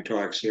 they're having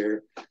talks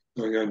there,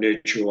 going on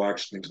nature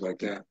walks, things like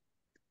that.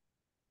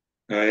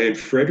 In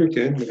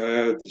Fredericton,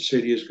 the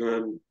city has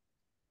gone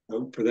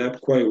out for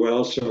that quite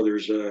well. So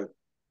there's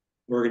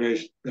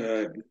organized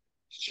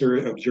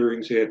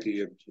observings at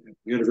the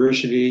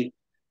university,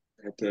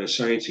 at the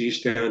Science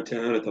East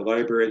downtown, at the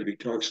library. There'll be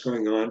talks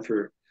going on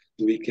for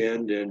the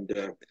weekend and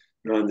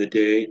on the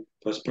day,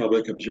 plus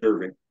public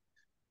observing.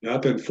 Now,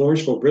 up in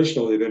Floresville,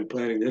 Bristol, they've been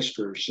planning this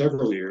for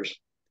several years.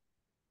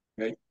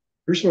 Right.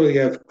 First of all, you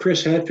have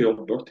Chris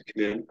Hadfield booked to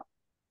come in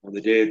on the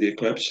day of the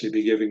eclipse. He'll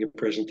be giving a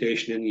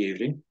presentation in the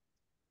evening.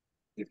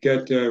 You've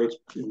got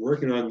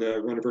working on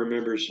one of our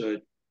members,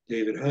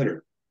 David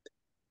Hunter.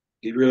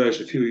 He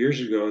realized a few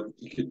years ago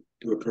he could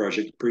do a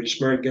project. Pretty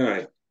smart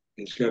guy.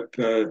 He's got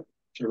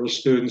several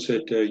students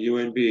at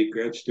UNB,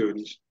 grad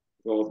students,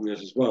 involved in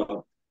this as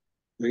well.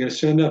 We're going to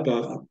send up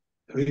a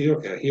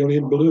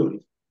helium balloon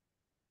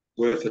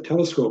with a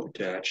telescope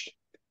attached.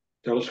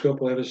 The telescope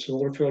will have a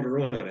solar filter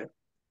on it,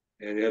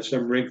 and they have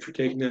some rig for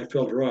taking that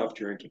filter off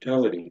during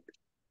totality.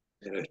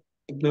 And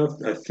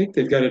I think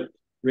they've got it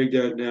rigged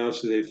out now,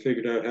 so they've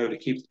figured out how to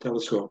keep the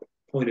telescope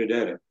pointed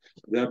at it.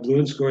 That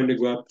balloon's going to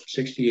go up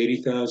 60,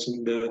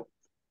 80,000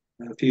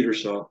 feet or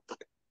so,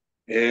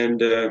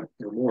 and or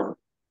more,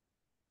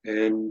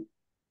 and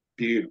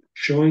be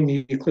showing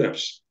the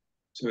eclipse.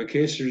 So in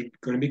case there's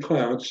going to be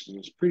clouds, and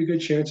there's a pretty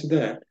good chance of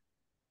that,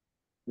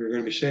 we're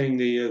going to be sending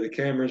the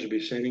cameras will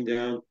be sending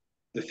down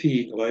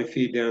the live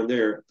feed down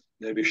there.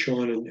 They'll be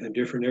showing in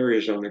different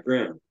areas on the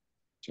ground.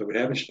 So if it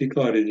happens to be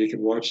cloudy, you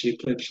can watch the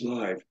eclipse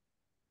live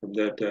from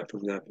that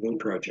balloon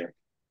project.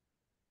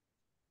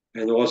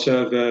 And they'll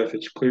also have, if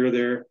it's clear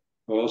there,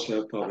 they'll also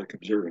have public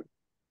observing.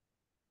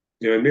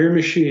 You know,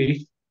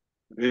 Miramichi,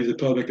 maybe the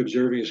public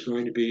observing is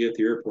going to be at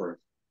the airport.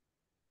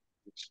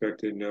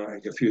 Expecting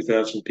like a few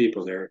thousand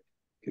people there.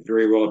 Could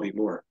very well be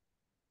more.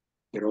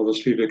 And all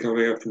those people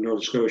coming up from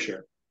Nova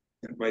Scotia,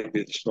 that might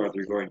be the spot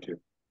they're going to.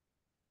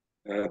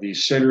 The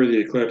center of the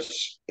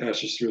eclipse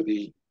passes through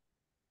the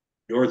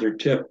northern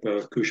tip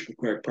of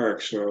Cushman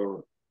Park,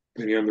 so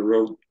depending on the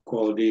road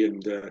quality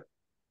and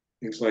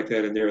things like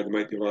that in there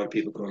might be a lot of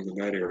people going in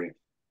that area.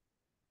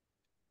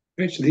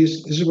 Right, so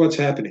this is what's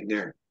happening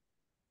there.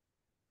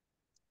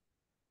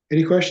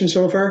 Any questions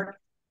so far?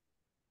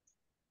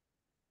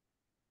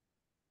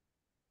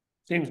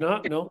 Seems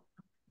not, no.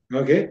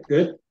 Okay,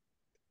 good.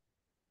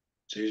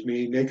 Saves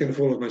me making a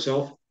fool of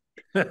myself.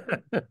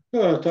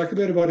 Talk a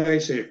bit about eye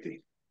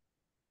safety.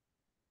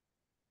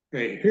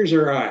 Okay, here's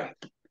our eye.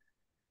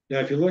 Now,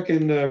 if you look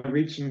and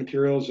read some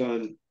materials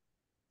on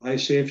eye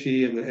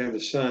safety and the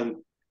sun,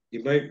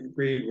 you might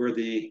read where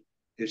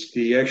it's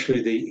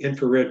actually the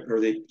infrared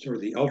or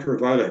the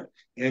ultraviolet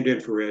and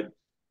infrared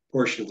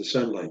portion of the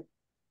sunlight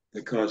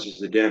that causes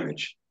the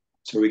damage.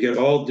 So we get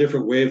all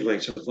different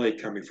wavelengths of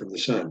light coming from the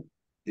sun.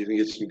 You can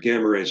get some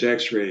gamma rays,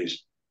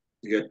 X-rays.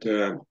 You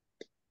get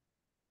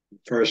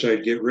far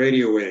side, get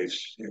radio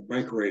waves,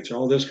 microwaves,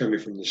 all this coming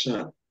from the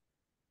sun.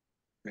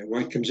 And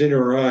when it comes into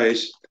our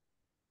eyes,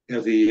 you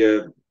have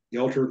the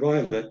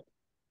ultraviolet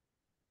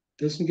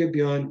doesn't get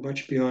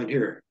much beyond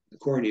here. The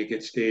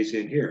cornea stays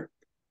in here.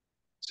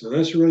 So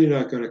that's really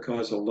not going to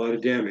cause a lot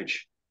of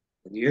damage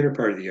in the inner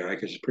part of the eye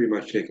because it's pretty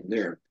much taken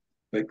there.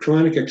 But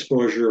chronic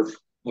exposure of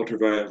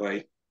ultraviolet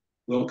light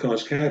will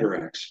cause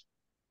cataracts.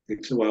 It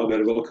takes a while,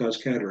 but it will cause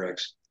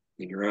cataracts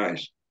in your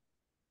eyes.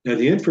 Now,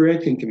 the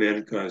infrared can come in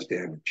and cause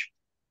damage.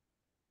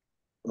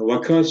 But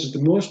what causes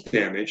the most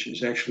damage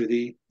is actually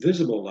the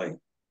visible light,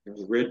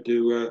 the red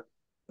to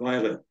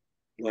violet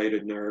light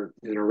in our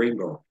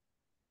rainbow.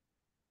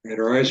 And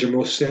our eyes are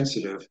most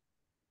sensitive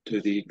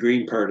to the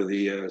green part of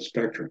the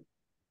spectrum.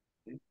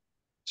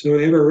 So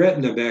we have our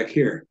retina back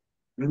here.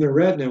 In the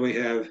retina, we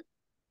have,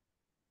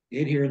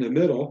 in here in the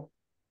middle,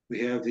 we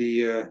have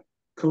the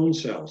cone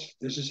cells.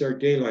 This is our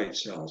daylight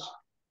cells.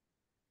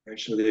 Right,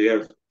 so they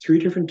have three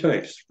different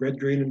types, red,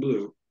 green, and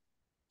blue.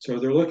 So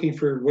they're looking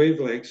for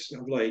wavelengths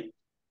of light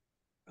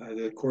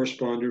that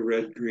correspond to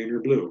red, green, or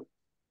blue.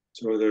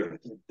 So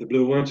the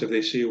blue ones, if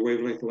they see a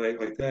wavelength of light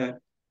like that,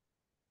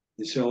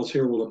 the cells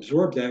here will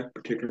absorb that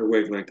particular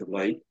wavelength of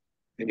light,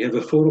 and you have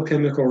a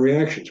photochemical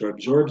reaction. So it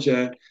absorbs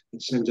that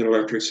and sends an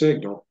electric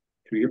signal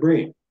to your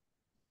brain.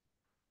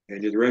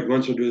 And the red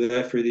ones will do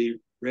that for the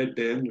red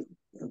band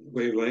of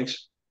wavelengths,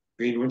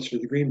 green ones for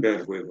the green band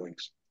of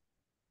wavelengths.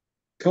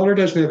 Color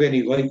doesn't have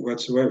any light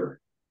whatsoever.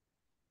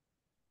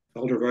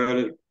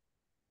 Ultraviolet,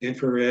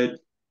 infrared,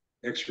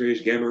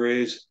 X-rays, gamma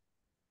rays,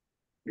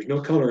 there's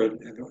no color at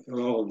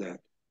all in that.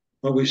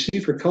 What we see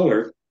for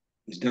color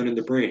is done in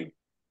the brain.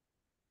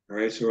 All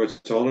right, so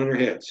it's all in our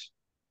heads.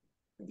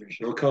 If there's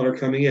no color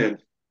coming in,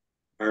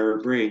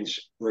 our brains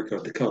work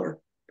out the color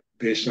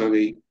based on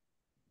the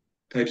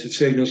types of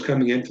signals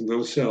coming in from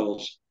those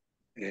cells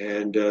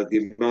and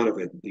the amount of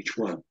it in each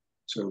one.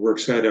 So it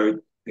works that out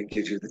and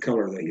gives you the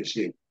color that you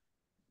see.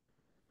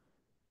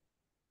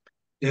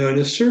 Now, in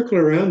a circle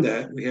around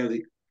that, we have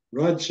the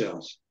rod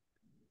cells.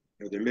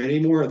 Now, there are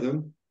many more of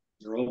them.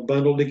 They're all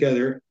bundled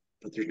together,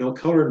 but there's no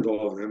color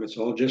involved in them. It's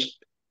all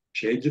just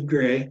shades of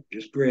gray,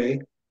 just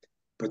gray,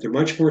 but they're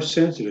much more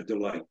sensitive to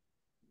light.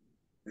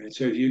 Right?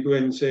 So if you go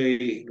ahead and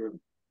say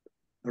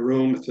a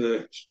room with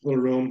a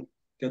little room,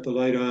 get the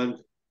light on,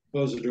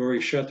 close the door,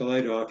 you shut the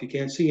light off, you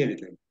can't see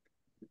anything.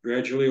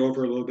 Gradually,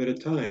 over a little bit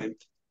of time,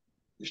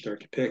 you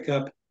start to pick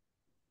up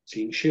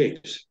seeing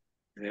shapes.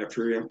 And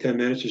after 10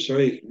 minutes or so,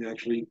 you can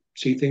actually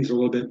see things a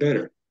little bit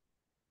better.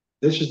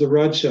 This is the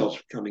rod cells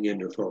coming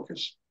into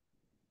focus,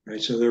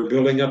 right? So they're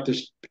building up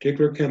this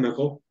particular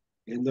chemical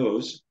in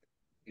those.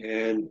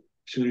 And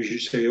as soon as you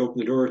say open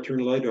the door, turn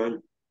the light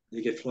on,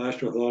 they get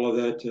flashed with all of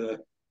that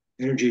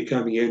energy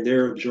coming in.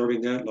 They're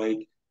absorbing that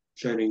light,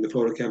 sending the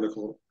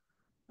photochemical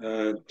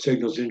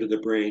signals into the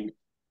brain,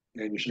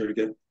 and you sort of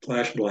get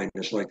flash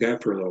blindness like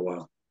that for a little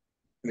while.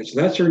 And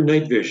so that's our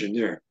night vision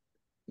there.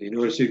 You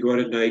notice you go out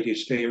at night, you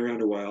stay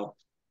around a while.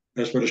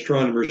 That's what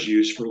astronomers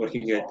use for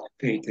looking at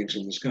faint things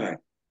in the sky.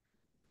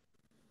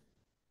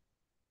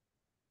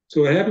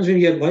 So what happens when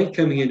you get light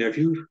coming in? Now, if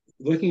you're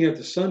looking at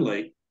the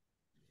sunlight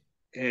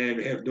and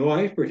have no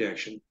eye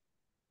protection,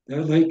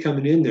 that light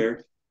coming in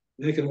there,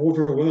 they can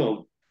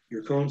overwhelm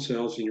your cone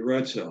cells and your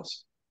rod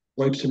cells,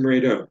 wipes them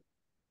right out.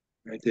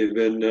 Right? They've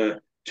been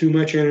too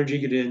much energy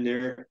get in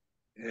there,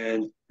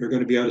 and they're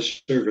going to be out of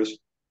service.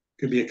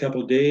 Could be a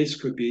couple of days,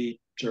 could be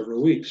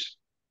several weeks.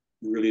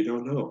 You really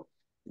don't know.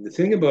 And the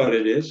thing about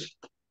it is,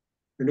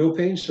 there are no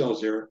pain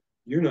cells there.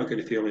 You're not going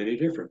to feel any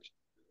difference.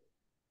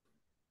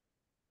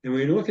 And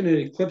when you're looking at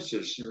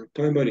eclipses, or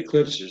talking about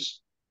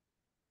eclipses,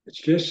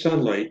 it's just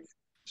sunlight.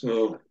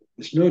 So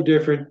it's no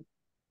different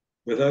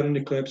without an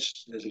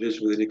eclipse as it is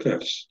with an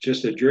eclipse.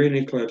 Just that during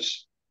an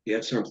eclipse, you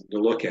have something to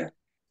look at.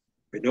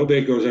 But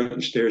nobody goes out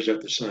and stares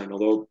at the sun,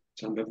 although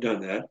some have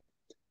done that.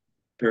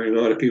 Apparently,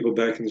 a lot of people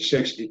back in the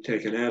 60s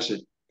taking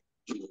acid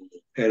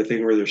had a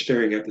thing where they're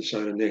staring at the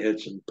sun and they had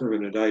some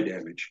permanent eye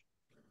damage.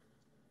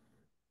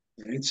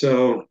 Right?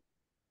 So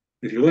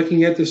if you're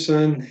looking at the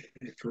sun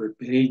for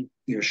any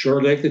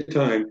short length of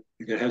time,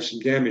 you're going to have some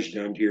damage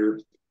done to your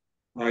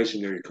eyes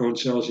and your cone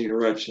cells and your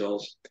rod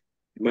cells.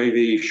 It might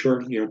be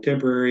short,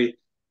 temporary,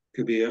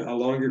 could be a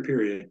longer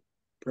period.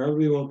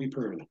 Probably won't be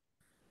permanent.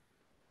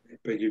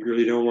 But you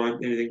really don't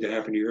want anything to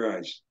happen to your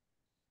eyes.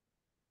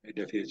 And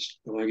if it's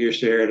the longer you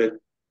stare at it,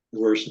 the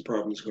worse the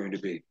problem is going to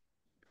be.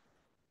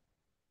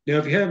 Now,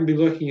 if you happen to be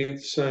looking at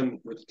the sun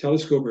with a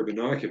telescope or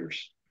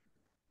binoculars,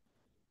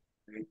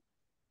 right,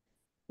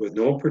 with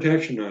no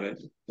protection on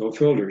it, no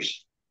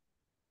filters,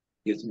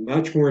 it's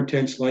much more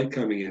intense light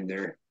coming in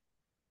there.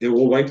 It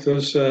will wipe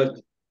those,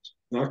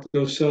 knock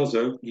those cells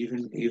out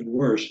even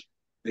worse.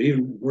 But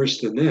even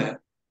worse than that,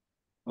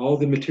 all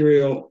the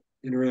material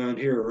in around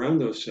here, around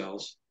those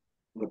cells,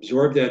 will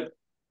absorb that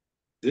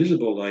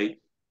visible light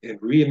and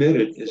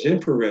re-emit it as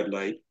infrared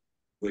light,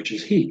 which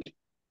is heat.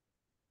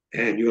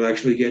 And you'll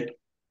actually get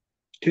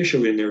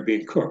tissue in there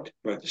being cooked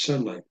by the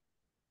sunlight.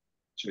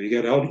 So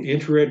you got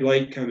infrared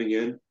light coming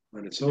in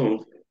on its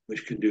own,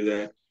 which can do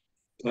that.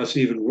 Plus,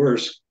 even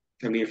worse,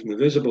 coming in from the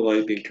visible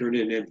light being turned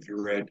into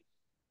infrared,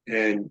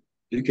 and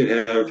you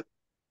could have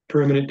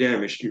permanent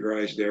damage to your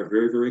eyes there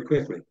very, very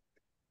quickly.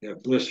 You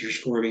have blisters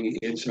forming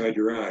inside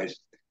your eyes,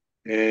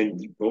 and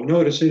you won't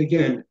notice it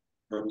again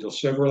until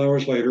several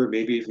hours later,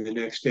 maybe even the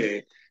next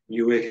day.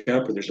 You wake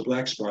up and there's a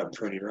black spot in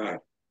front of your eye.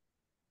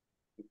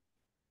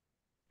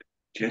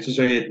 Chances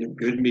are you're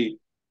going to be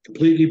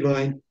completely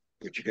blind,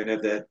 but you're going to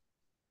have that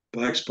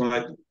black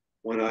spot,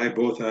 one eye,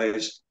 both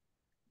eyes,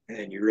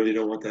 and you really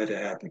don't want that to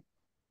happen.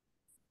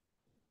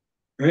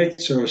 All right,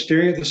 so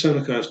staring at the sun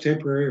will cause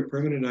temporary or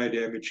permanent eye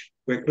damage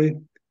quickly.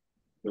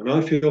 You'll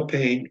not feel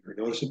pain or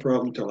notice the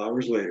problem until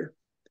hours later.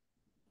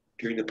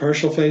 During the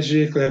partial phase of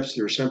the eclipse,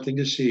 there is something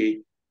to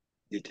see.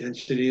 The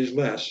intensity is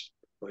less,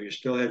 but you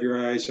still have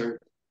your eyes are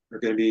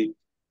going to be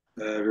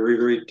very,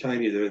 very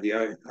tiny there,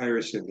 the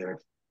iris in there,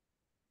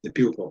 the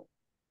pupil,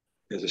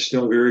 because it's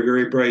still very,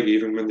 very bright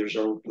even when there's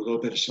a little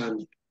bit of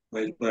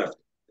sunlight left.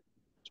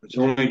 So it's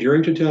only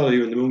during totality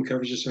when the moon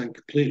covers the sun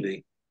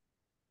completely,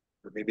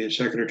 or maybe a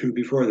second or two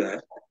before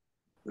that,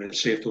 when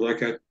it's safe to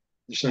look at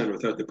the sun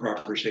without the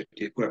proper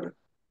safety equipment.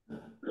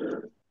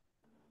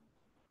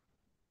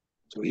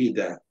 So heed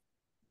that.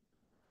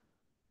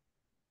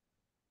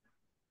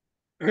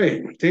 All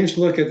right, things to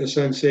look at the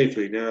sun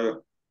safely.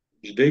 Now,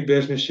 there's big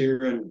business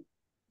here in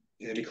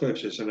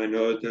eclipses, and I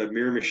know that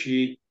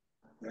Miramichi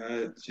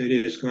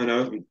City has gone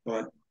out and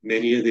bought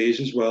many of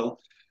these as well.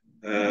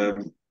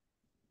 Different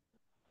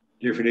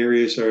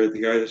areas are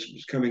the guy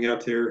that's coming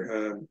up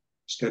there,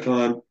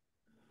 Stefan.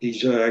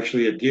 He's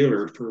actually a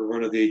dealer for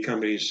one of the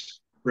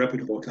companies,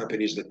 reputable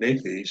companies that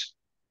make these,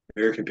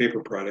 American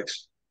Paper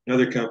Products.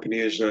 Another company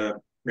is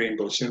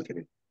Rainbow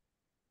Symphony.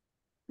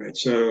 Right,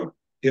 so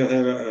he'll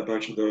have a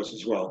bunch of those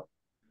as well.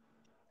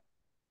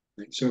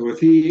 Right, so with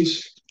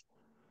these,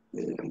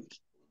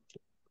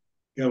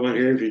 got one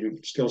here. If you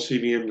can still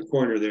see me in the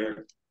corner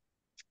there,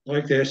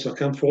 like this, I'll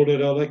come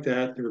folded out like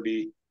that. There'll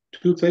be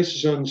two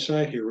places on the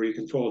side here where you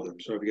can fold them.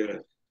 So if you got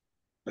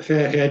a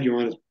fat head, you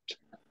want to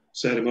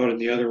set them out in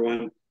the other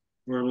one.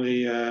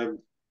 Normally,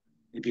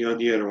 maybe on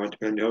the other one,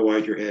 depending on how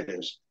wide your head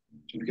is.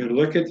 So you're going to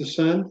look at the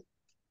sun.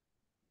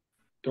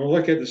 Don't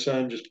look at the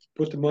sun, just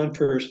put them on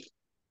first,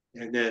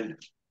 and then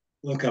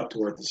look up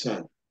toward the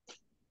sun.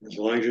 As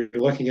long as you're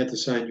looking at the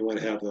sun, you want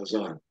to have those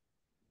on.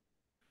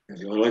 If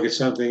you want to look at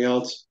something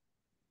else,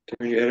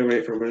 turn your head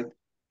away from it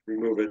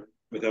remove it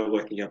without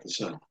looking at the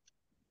sun.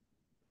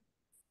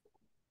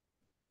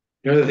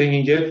 The other thing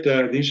you get,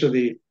 these are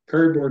the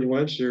cardboard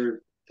ones.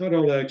 They're not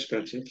all that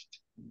expensive,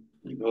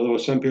 although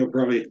some people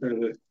probably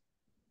try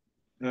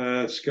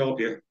to scalp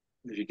you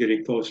as you're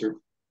getting closer.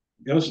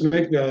 They also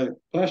make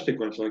plastic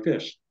ones like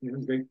this,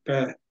 big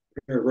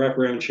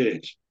wraparound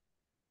shades.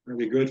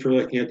 Really good for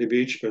looking at the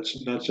beach, but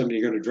it's not something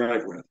you're going to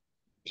drive with,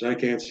 because I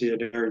can't see a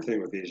darn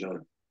thing with these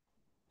on.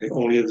 They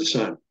only have the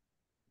sun.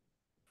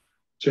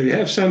 So you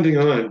have something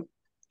on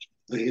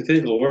that you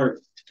think will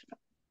work,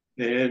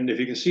 and if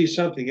you can see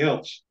something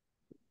else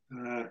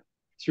uh,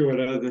 through it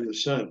other than the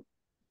sun,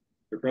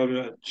 they're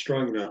probably not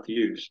strong enough to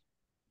use.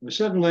 With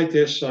something like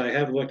this, I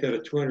have looked at a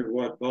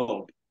 200-watt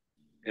bulb,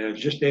 and I was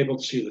just able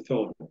to see the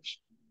filaments.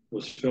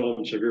 Those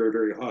filaments are very,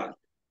 very hot.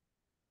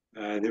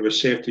 It was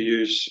safe to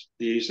use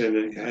these, and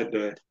it had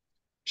a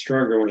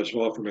stronger one as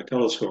well from a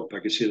telescope. I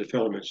could see the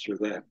filaments through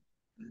that.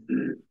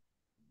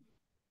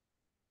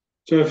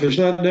 So if there's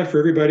not enough for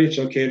everybody, it's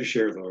okay to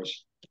share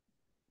those.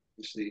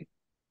 You see,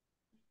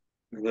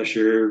 unless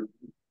you're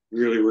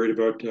really worried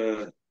about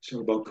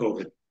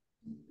COVID.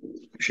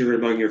 I'm sure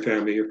among your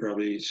family, you're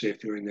probably safe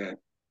doing that.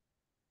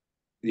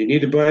 You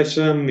need to buy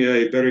some. Yeah,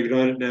 you better get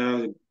on it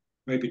now. It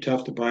might be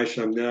tough to buy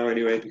some now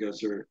anyway,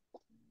 because a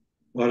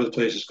lot of the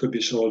places could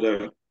be sold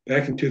out.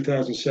 Back in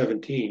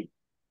 2017,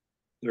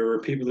 there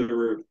were people that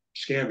were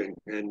scamming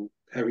and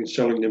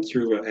selling them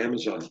through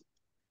Amazon.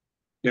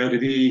 Now, to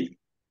be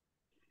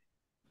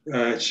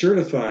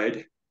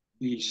certified,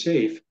 be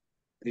safe,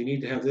 they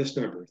need to have this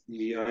number,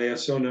 the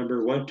ISO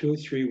number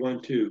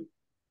 12312-2.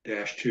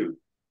 The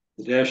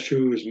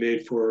 -2 is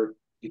made for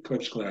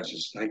Eclipse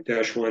glasses. Like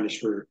 -1 is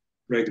for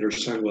regular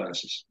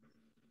sunglasses.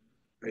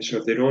 Right, so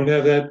if they don't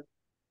have that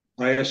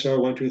ISO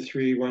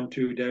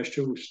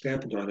 12312-2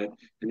 stamped on it,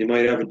 and you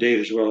might have a date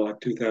as well, like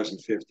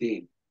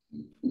 2015,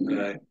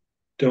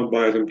 don't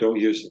buy them, don't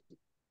use them.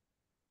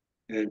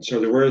 And so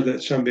there were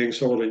some being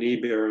sold on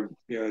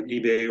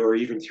eBay or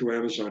even through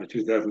Amazon in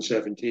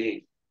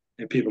 2017,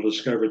 and people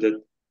discovered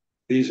that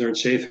these aren't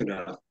safe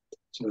enough.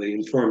 So they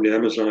informed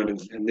Amazon,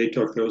 and they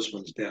took those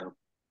ones down.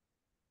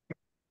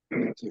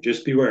 So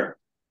just beware.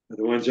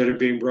 The ones that are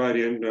being brought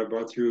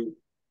through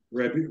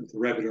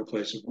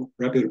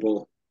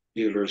reputable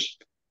dealers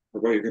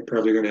are what you're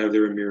probably going to have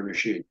there in your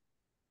machine.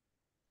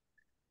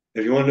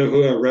 If you want to know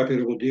who a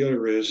reputable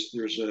dealer is,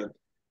 there's a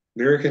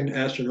American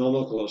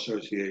Astronomical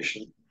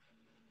Association.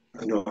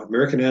 No,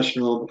 American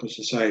Astronomical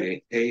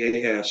Society,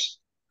 AAS.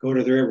 Go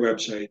to their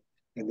website,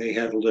 and they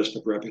have a list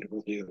of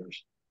reputable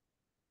dealers.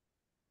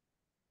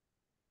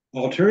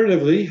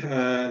 Alternatively, you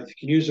can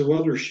use a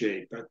weather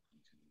shade, but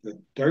the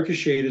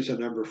darkest shade is a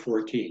number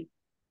 14,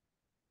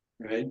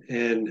 right?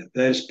 And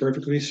that is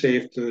perfectly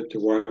safe to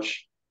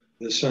watch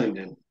the sun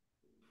in.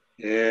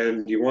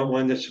 And you want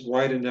one that's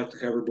wide enough to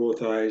cover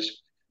both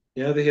eyes.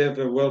 Yeah, they have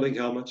welding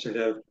helmets that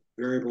have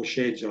variable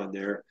shades on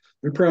there.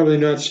 They're probably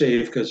not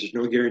safe because there's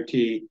no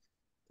guarantee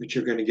that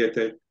you're going to get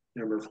that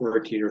number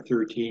 14 or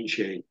 13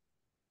 shade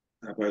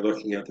by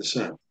looking at the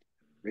sun.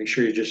 Make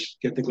sure you just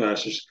get the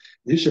glasses.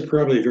 These are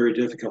probably very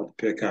difficult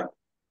to pick up.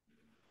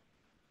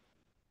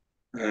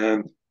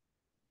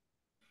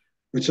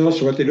 It's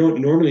also what they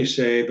don't normally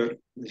say, but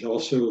is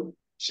also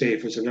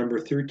safe, is a number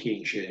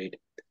 13 shade.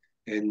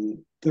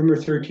 And number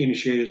 13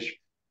 shade is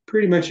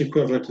pretty much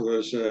equivalent to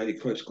those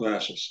Eclipse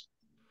glasses.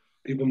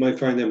 People might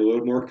find them a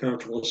little more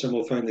comfortable. Some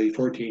will find the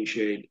 14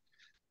 shade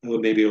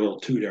maybe a little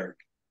too dark.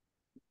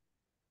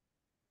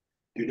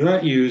 Do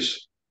not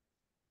use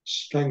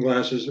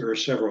sunglasses or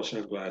several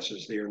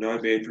sunglasses. They are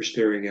not made for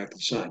staring at the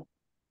sun.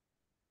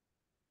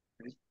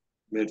 Right?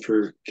 Meant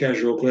for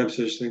casual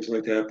glimpses, things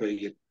like that, but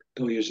you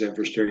don't use them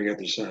for staring at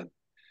the sun.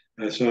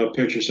 I saw a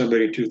picture of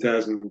somebody in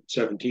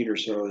 2017 or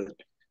so that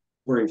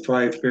wearing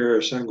 5 pair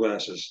of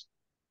sunglasses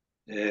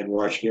and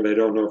watching it. I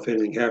don't know if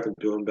anything happened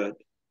to him, but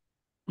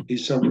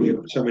he's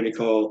somebody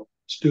called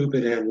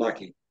stupid and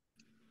lucky.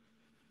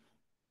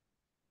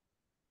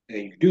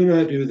 And you do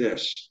not do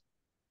this.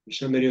 For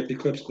somebody with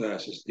Eclipse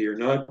glasses, they are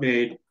not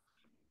made.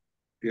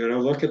 If you're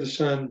going to look at the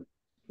sun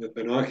with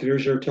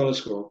binoculars or a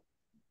telescope,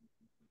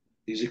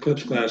 these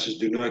Eclipse glasses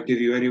do not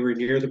give you anywhere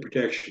near the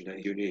protection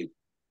that you need.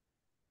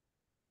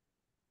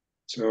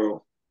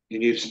 So you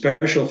need a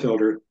special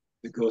filter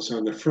that goes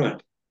on the front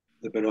of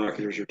the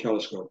binoculars or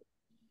telescope.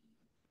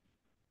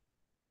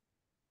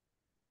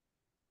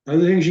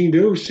 Other things you can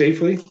do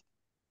safely,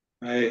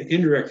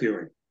 indirect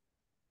viewing.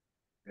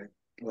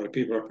 A lot of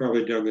people have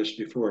probably done this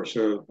before.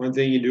 So one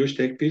thing you do is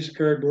take a piece of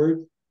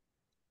cardboard,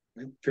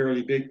 a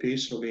fairly big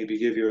piece, so maybe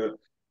give you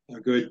a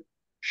good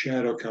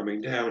shadow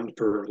coming down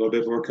for a little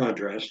bit more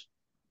contrast.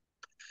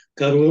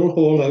 Cut a little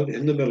hole out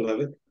in the middle of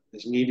it.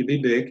 Doesn't need to be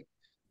big.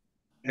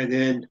 And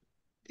then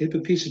tip a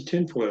piece of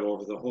tinfoil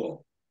over the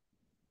hole.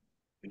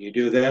 When you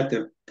do that,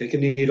 then take a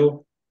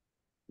needle,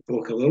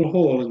 poke a little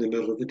hole in the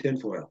middle of the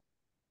tinfoil.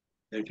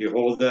 And if you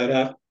hold that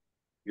up,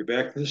 your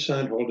back to the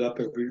sun, hold up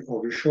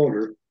over your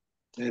shoulder,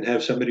 and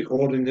have somebody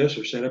holding this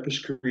or set up a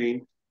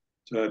screen,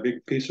 so a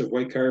big piece of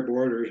white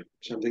cardboard or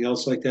something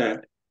else like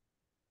that,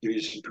 give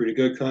you some pretty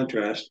good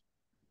contrast.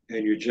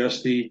 and you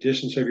adjust the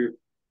distance of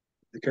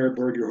the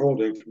cardboard you're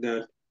holding from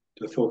that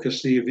to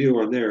focus the view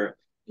on there,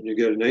 and you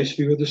get a nice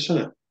view of the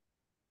sun.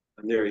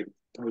 And there, you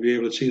probably be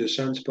able to see the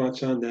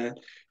sunspots on that.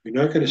 You're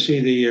not going to see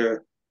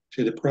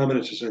the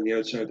prominences on the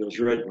outside, those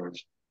red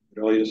ones.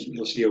 But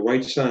you'll see a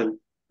white sun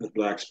with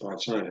black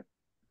spots on it.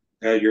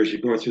 As you're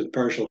going through the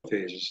partial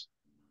phases,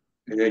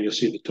 and then you'll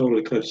see the total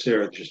eclipse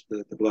there, just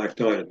the black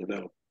dot in the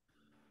middle.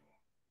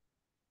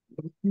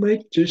 You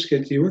might just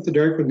get you with the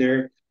dark one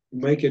there. You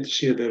might get to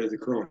see a bit of the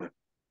corona.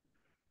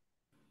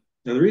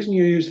 Now, the reason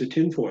you use the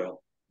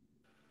tinfoil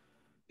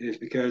is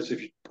because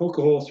if you poke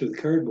a hole through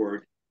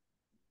the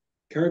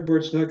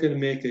cardboard's not going to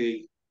make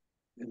a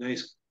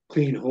nice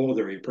clean hole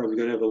there. You're probably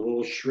going to have a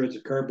little shreds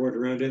of cardboard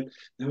around it.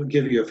 That would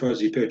give you a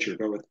fuzzy picture.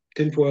 But with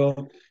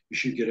tinfoil, you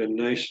should get a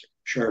nice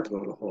sharp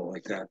little hole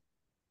like that.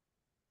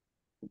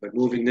 By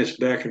moving this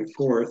back and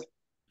forth,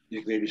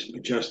 you can maybe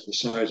adjust the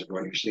size of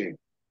what you're seeing.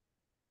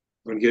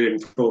 When you get it in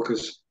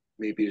focus,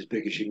 maybe as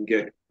big as you can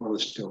get while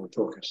it's still in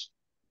focus.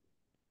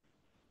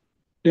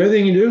 The other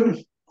thing you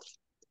do,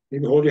 you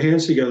can hold your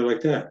hands together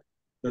like that.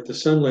 Let the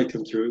sunlight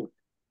come through.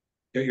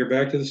 Get your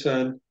back to the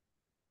sun.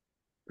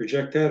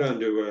 Project that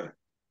onto a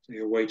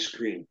white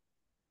screen.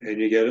 And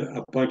you get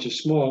a bunch of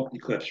small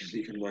eclipses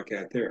you can look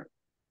at there.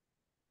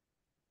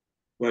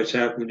 What's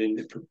happened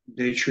in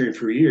nature and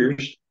for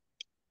years,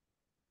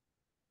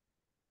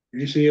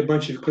 you see a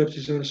bunch of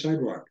eclipses on a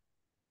sidewalk.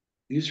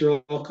 These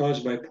are all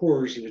caused by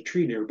pores in the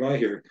tree nearby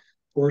here,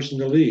 pores in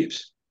the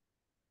leaves.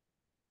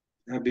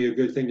 That'd be a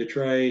good thing to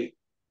try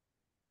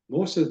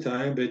most of the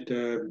time, but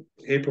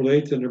April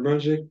 8th in New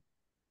Brunswick,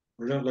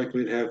 we're not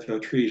likely to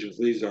have trees with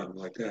leaves on them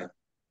like that.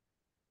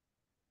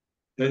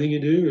 The other thing you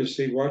do is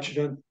they watch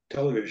it on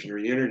television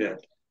or the internet.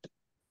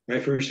 My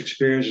first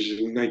experience was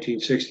in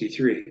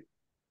 1963.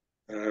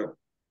 I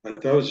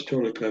thought it was a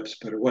total eclipse,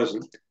 but it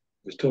wasn't. It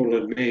was total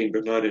in Maine,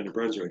 but not in New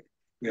Brunswick.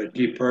 We had a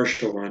deep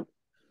partial one.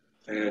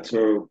 And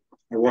so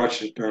I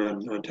watched it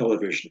on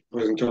television. It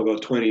wasn't until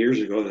about 20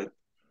 years ago that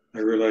I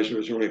realized it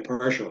was only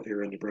partial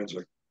here in New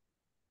Brunswick.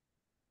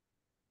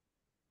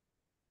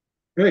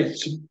 Right,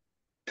 so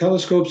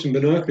telescopes and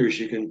binoculars,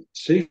 you can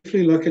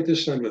safely look at the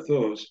sun with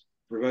those,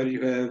 provided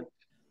you have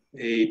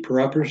a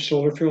proper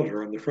solar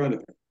filter on the front of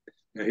it.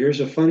 Now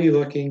here's a funny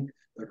looking,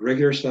 but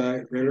regular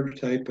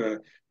type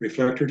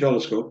reflector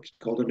telescope. It's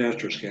called a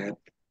Nastroscan.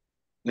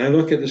 And I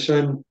look at the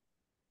sun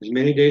as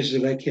many days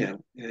as I can,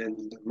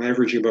 and I'm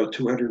averaging about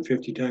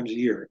 250 times a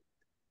year.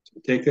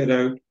 So take that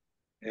out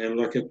and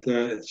look at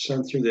the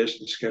sun through this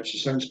and sketch the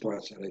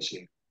sunspots that I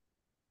see.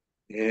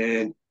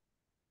 And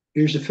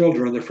here's the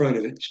filter on the front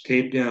of it. It's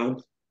taped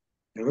down.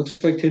 It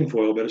looks like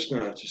tinfoil, but it's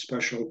not. It's a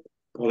special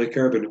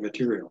polycarbonate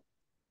material.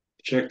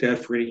 Check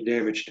that for any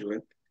damage to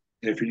it.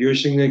 And if you're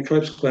using the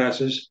Eclipse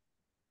glasses,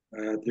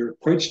 they're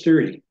quite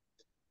sturdy,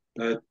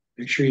 but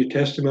make sure you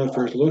test them out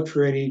first. Look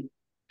for any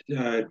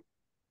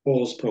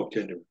holes poked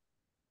into them.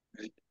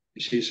 Right?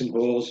 You see some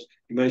holes,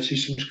 you might see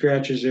some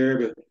scratches there,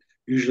 but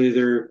usually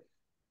their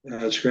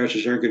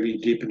scratches aren't going to be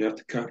deep enough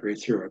to cut right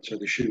through it, so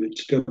they should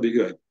still be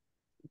good.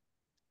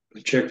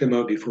 But check them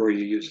out before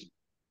you use them.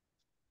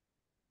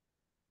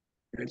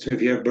 Right, so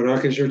if you have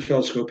binoculars or a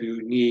telescope,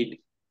 you need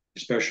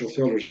special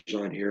filters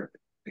on here,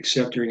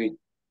 except during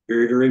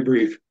very, very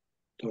brief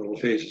total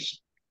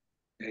phases.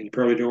 And you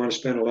probably don't want to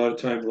spend a lot of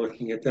time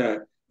looking at that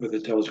with a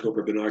telescope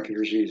or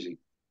binoculars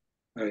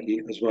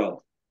as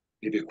well.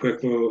 Maybe a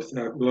quick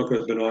look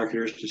with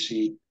binoculars to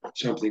see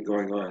something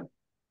going on.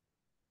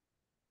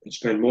 And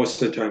spend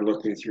most of the time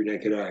looking with your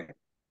naked eye.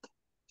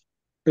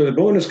 So the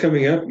bonus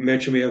coming up, I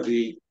mentioned we have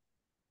the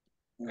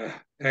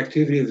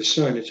activity of the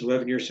sun. Its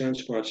 11-year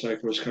sunspot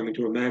cycle is coming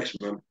to a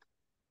maximum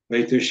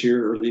late this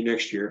year, early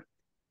next year.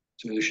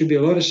 So there should be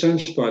a lot of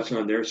sunspots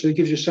on there. So it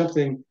gives you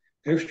something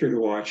extra to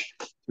watch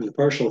through the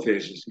partial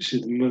phases. You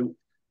see the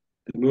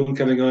moon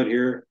coming on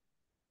here,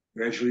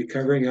 gradually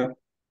covering up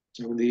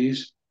some of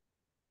these.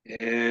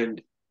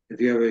 And if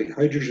you have a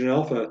hydrogen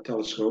alpha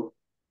telescope,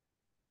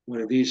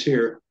 one of these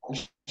here,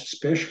 is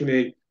especially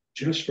made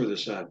just for the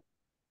sun.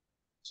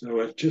 So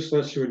it just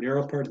lets through a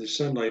narrow part of the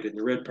sunlight in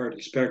the red part of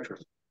the spectrum.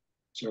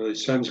 So the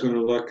sun's going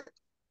to look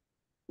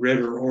red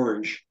or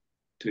orange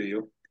to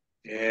you.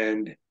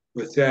 And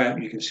with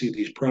that, you can see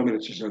these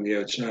prominences on the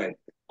outside.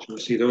 So you'll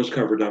see those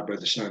covered up by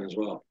the sun as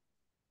well.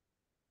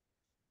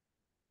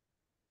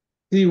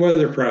 The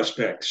weather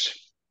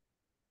prospects.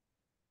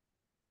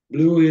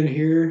 Blue in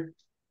here.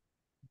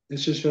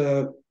 This is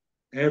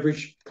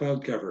average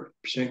cloud cover,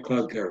 percent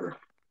cloud cover.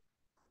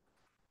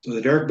 So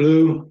the dark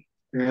blue,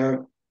 you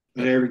have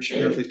an average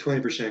roughly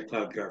 20%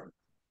 cloud cover.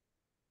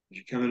 As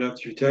you're coming up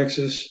through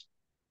Texas,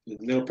 in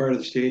the middle part of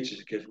the states, as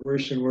it gets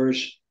worse and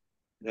worse.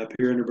 And up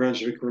here in New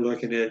Brunswick, we're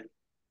looking at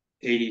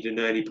 80 to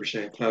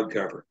 90% cloud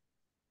cover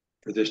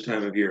for this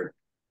time of year.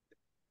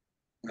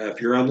 If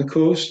you're on the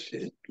coast,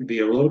 it can be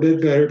a little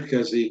bit better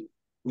because the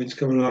winds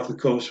coming off the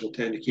coast will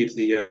tend to keep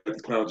the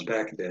clouds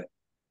back a bit.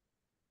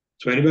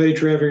 So anybody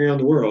traveling around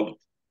the world,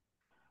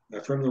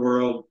 from the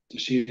world to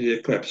see the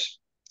eclipse,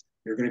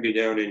 you're going to be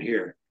down in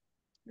here.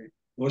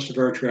 Most of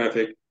our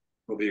traffic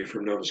will be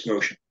from Nova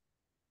Scotia.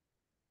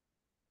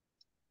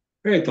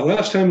 All right, the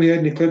last time we had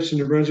an eclipse in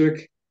New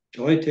Brunswick,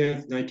 July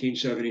 10th,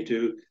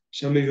 1972.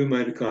 Some of you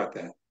might have caught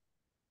that.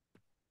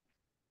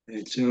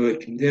 And so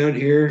it came down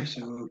here.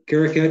 So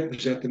Caracat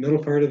was at the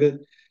middle part of it.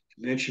 I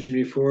mentioned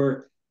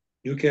before,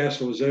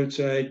 Newcastle was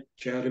outside,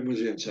 Chatham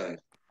was inside.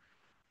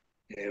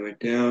 And it went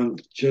down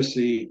just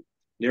the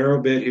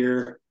narrow bit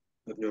here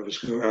of New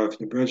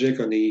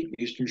Brunswick on the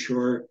eastern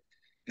shore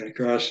and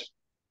across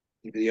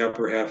the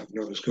upper half of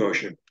Nova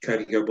Scotia,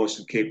 cutting out most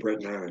of Cape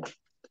Breton Island.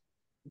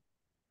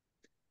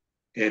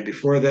 And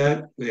before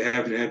that, we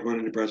haven't had one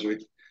in New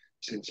Brunswick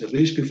since at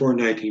least before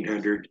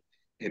 1900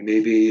 and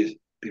maybe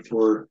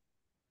before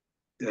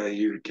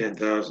year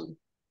 10,000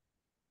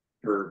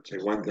 or say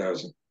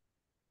 1,000.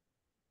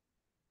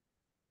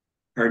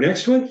 Our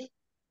next one,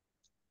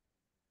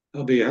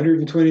 I'll be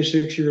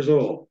 126 years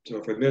old. So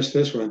if I miss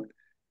this one,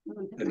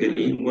 I'm going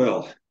to eat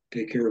well,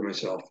 take care of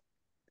myself.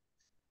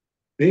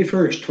 May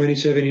 1st,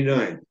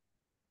 2079.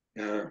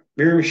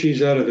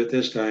 Miramichi's out of it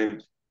this time.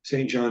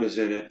 St. John is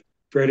in it.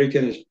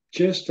 Fredericton is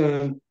just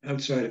on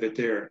outside of it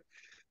there.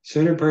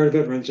 Center part of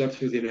it runs up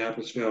through the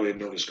Annapolis Valley of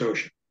Nova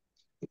Scotia.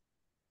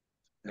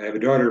 I have a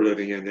daughter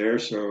living in there,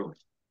 so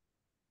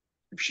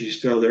if she's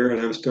still there and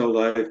I'm still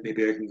alive,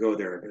 maybe I can go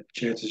there. But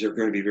chances are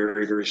going to be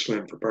very, very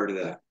slim for part of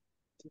that.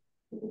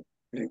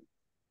 Okay.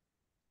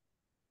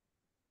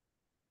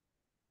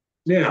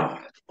 Now,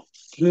 a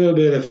little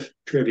bit of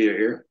trivia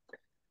here.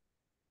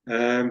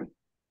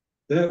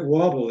 That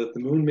wobble that the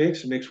moon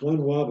makes, it makes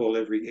one wobble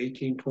every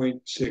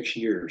 18.6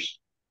 years.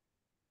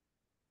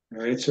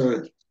 All right,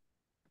 so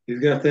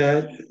you've got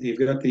that. You've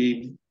got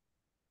the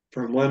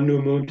from one new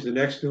moon to the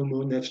next new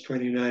moon, that's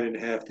 29 and a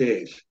half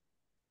days.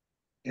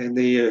 And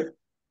the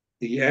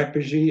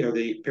apogee or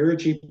the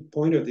perigee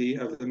point of the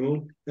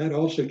moon, that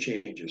also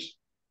changes.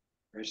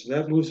 Right, so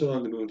that moves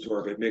along the moon's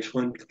orbit, makes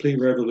one complete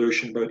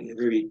revolution about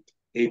every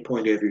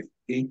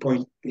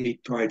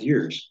 8.85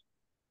 years.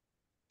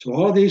 So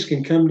all of these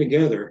can come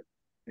together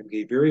and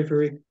be very,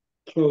 very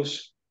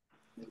close,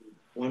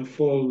 one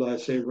full,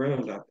 say,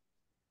 roundup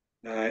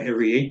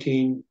every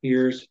 18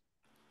 years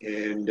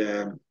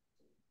and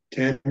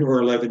 10 or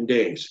 11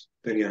 days,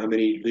 depending on how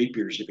many leap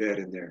years you've had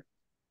in there,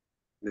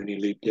 many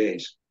leap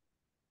days.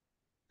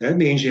 That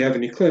means you have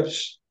an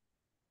eclipse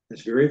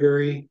that's very,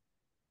 very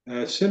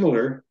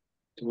similar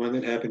to one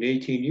that happened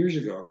 18 years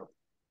ago.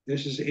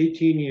 This is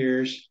 18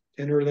 years,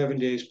 10 or 11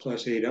 days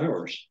plus 8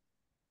 hours.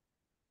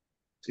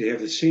 So you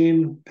have the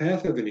same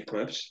path of an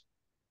eclipse,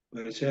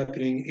 but it's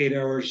happening 8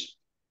 hours,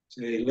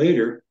 say,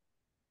 later,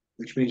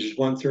 which means it's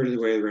 1/3 of the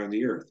way around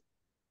the Earth.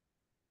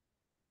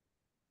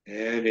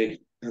 And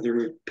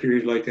another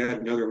period like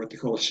that, another what they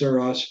call a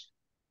Saros,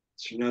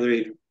 it's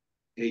another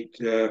eight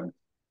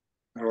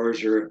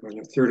hours or a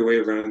third of the way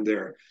around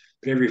there.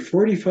 But every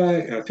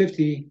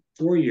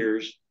 54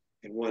 years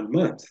and 1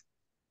 month,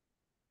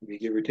 if you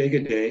give or take a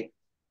day,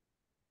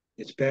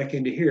 it's back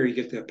into here. You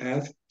get the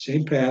path,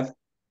 same path,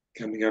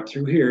 coming up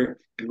through here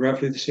in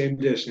roughly the same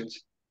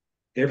distance.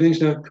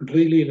 Everything's not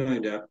completely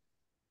lined up,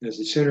 as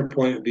the center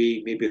point would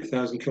be maybe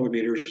 1,000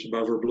 kilometers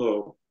above or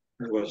below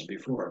where it was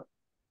before.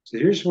 So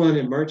here's one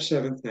in March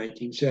 7th,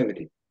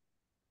 1970.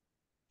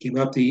 Came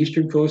up the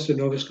eastern coast of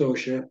Nova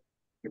Scotia.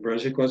 New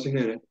Brunswick wasn't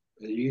in it.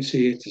 But you can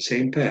see it's the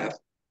same path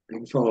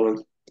being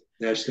followed.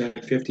 That's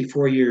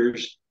 54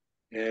 years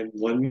and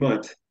 1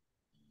 month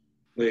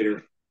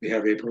later. We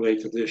have April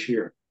 8th of this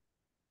year.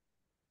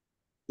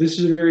 This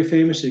is a very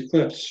famous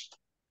eclipse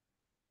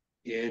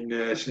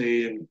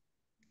say, in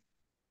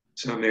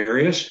some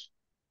areas.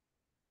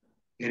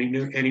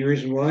 Any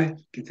reason why?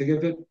 Can you think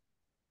of it?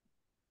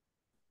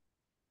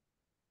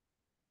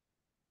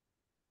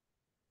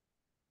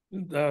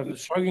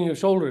 Shrugging of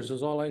shoulders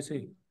is all I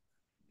see.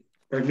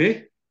 Pardon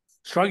me?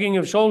 Shrugging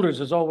of shoulders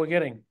is all we're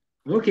getting.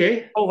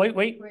 Okay. Oh,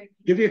 wait.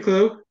 Give you a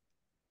clue.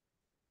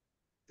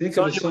 Think It's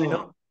of on a your mind,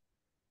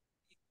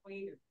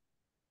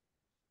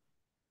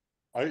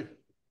 song.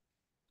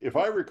 If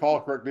I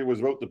recall correctly, it was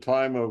about the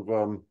time of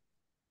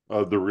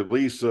the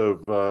release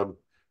of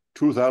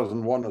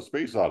 2001: A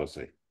Space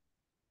Odyssey.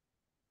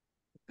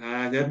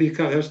 That's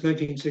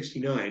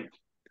 1969.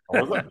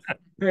 Was it? All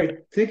right.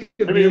 Think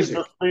of Maybe it music.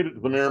 just made it to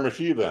the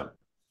Miramichi then.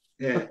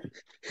 Yeah.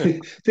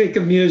 Think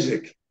of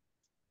music.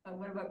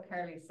 What about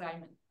Carly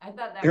Simon? I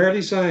thought that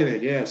Carly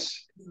Simon,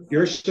 yes.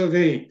 You're so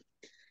vain.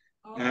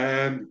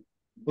 Oh.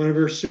 One of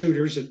her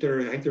suitors, I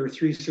think there were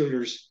 3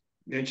 suitors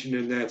mentioned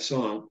in that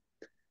song.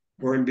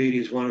 Warren Beatty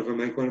is one of them.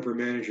 I think one of her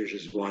managers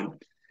is one.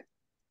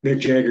 Mick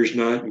Jagger's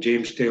not, and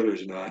James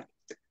Taylor's not.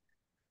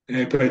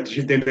 But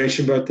they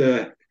mentioned about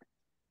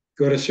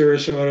go to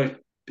Sarasota.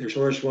 There's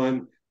Horse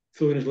One,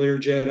 flew in his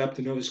Learjet up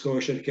to Nova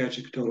Scotia to catch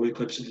a total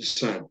eclipse of the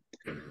sun.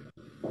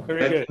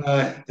 Very good.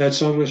 That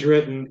song was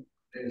written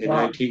in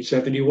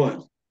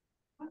 1971.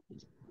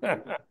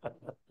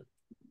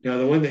 Now,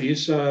 the one that you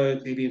saw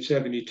maybe in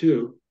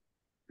 72,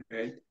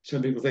 right?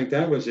 Some people think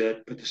that was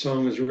it, but the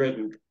song was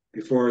written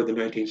before the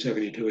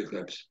 1972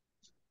 eclipse.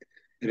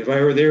 And if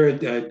I were there,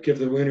 I'd give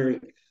the winner a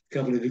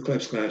couple of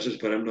eclipse classes,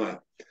 but I'm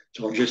not.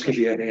 So I'll just give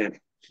you a hand.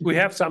 We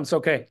have some, it's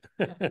okay.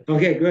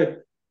 Okay,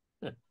 good.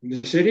 In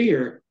the city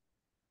or?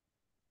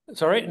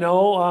 Sorry,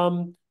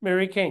 no,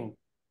 Mary King.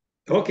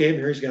 Okay,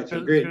 Mary's got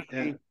some great,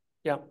 yeah.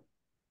 Yeah.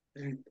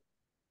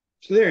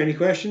 So there, any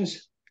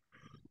questions?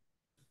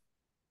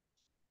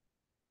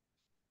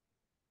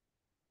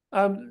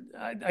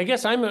 I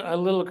guess I'm a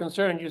little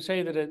concerned. You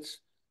say that it's,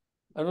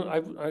 I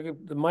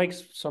don't, the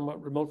mic's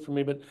somewhat remote from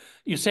me, but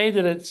you say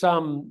that it's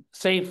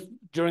safe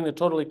during the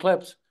total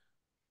eclipse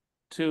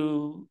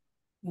to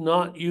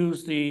not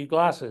use the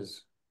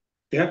glasses.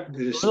 Yep,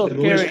 the little the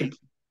moon is, scary.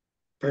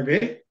 pardon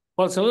me?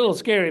 Well, it's a little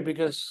scary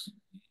because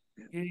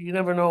you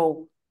never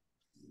know.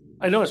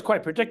 I know it's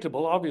quite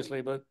predictable,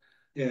 obviously, but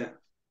Yeah,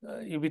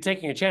 you'd be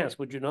taking a chance,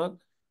 would you not?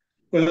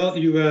 well,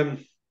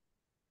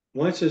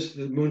 once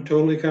the moon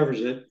totally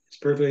covers it, it's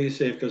perfectly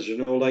safe because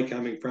there's no light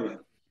coming from it.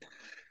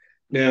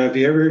 Now, have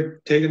you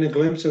ever taken a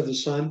glimpse of the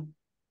sun?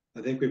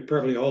 I think we've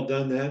probably all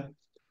done that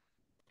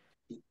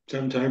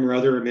sometime or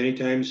other, or many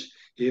times,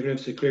 even if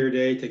it's a clear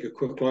day, take a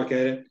quick look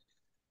at it.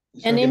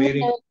 It's And not in gonna be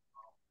any. the,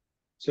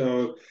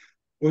 So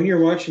when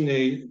you're watching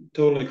the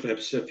total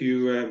eclipse, if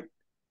you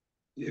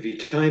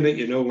time it,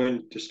 you know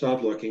when to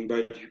stop looking.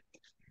 But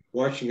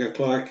watching a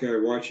clock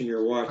or watching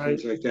your watch, Right.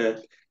 things like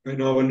that, right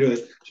now when do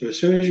it. So as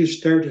soon as you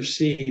start to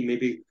see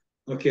maybe,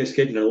 okay, it's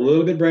getting a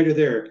little bit brighter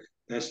there,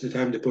 that's the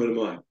time to put them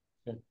on.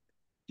 Okay.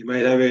 You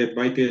might have it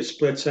might be a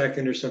split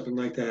second or something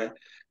like that.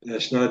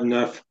 That's not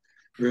enough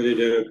really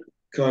to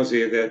cause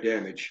any of that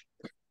damage.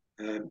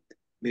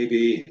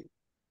 Maybe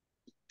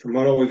from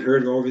what we've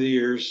heard over the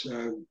years,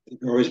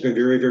 we've always been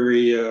very,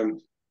 very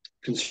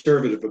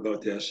conservative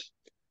about this.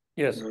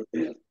 Yes.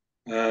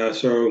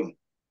 So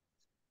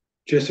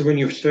just when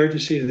you start to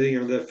see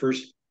that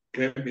first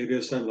maybe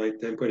of sunlight,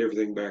 then put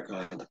everything back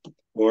on.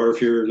 Or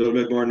if you're a little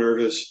bit more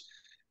nervous,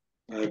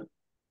 put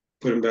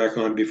them back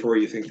on before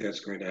you think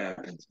that's going to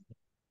happen.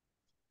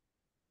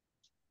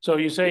 So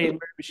you say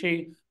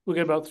we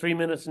get about 3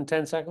 minutes and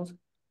 10 seconds?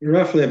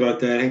 Roughly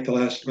about that. I think the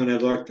last one I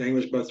looked, I think it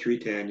was about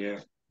 3:10. Yeah.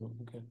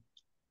 Okay.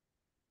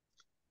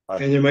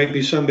 And there might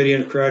be somebody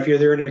in a crowd. If you're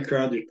there in a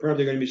crowd, there's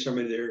probably going to be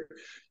somebody there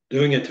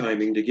doing a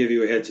timing to give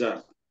you a heads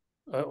up.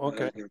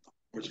 Okay.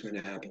 What's going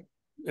to happen?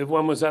 If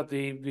one was at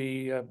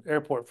the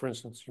airport, for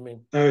instance, you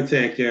mean? I would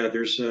think, yeah.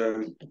 There's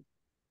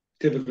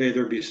typically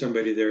there'd be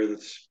somebody there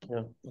that's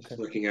Yeah. Okay.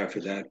 looking out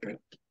for that,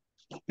 but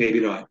maybe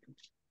not.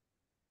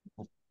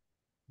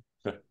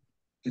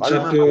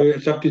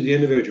 It's up to the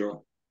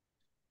individual.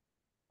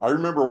 I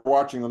remember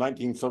watching the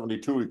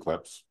 1972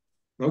 eclipse.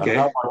 And Okay.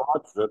 how I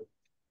watched it,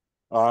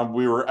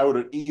 we were out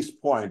at East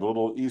Point, a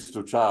little east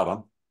of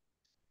Chatham,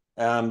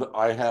 and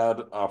I had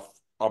a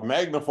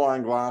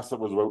magnifying glass that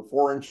was about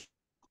 4 inch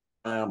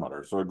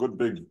diameter, so a good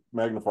big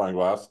magnifying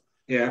glass.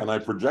 Yeah. And I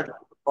projected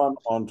the sun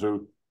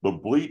onto the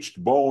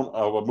bleached bone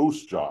of a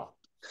moose jaw.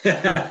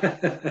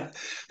 That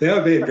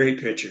would be a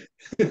great picture.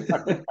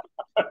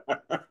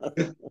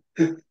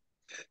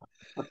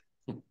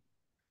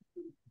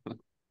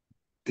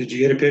 Did you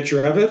get a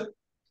picture of it?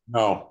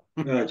 No.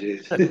 Oh,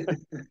 geez.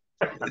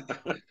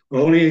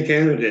 Only in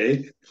Canada,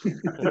 eh?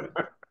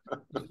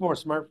 More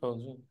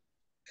smartphones.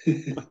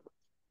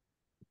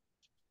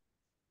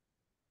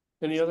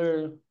 Any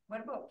other?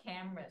 what about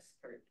cameras,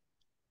 Curt?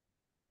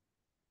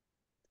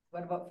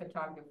 What about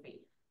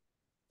photography?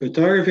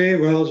 Photography,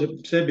 well, as I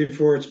said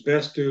before, it's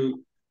best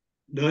to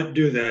not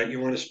do that. You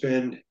want to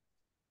spend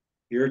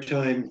your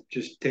time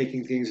just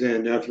taking things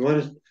in. Now, if you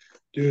want to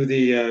do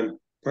the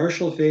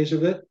partial phase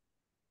of it,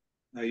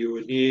 you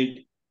would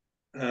need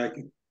a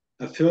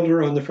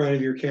filter on the front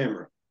of your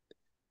camera.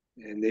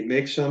 And they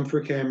make some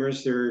for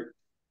cameras. They're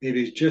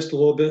maybe just a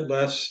little bit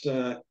less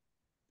than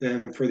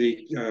for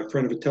the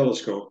front of a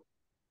telescope.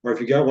 Or if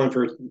you got one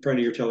for in front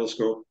of your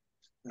telescope,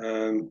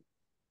 you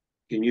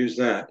can use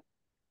that.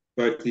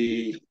 But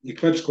the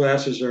Eclipse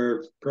glasses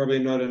are probably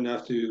not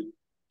enough to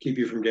keep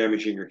you from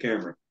damaging your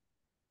camera.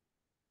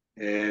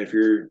 And if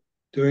you're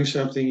doing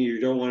something you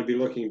don't want to be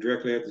looking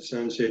directly at the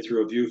sun, say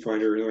through a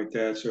viewfinder or anything like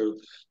that. So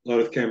a lot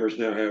of cameras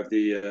now have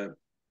the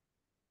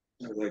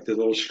like the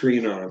little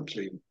screen on them,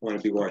 so you want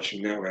to be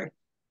watching that way.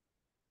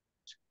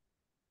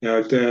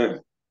 Now,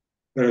 but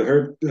I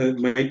heard it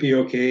might be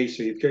okay.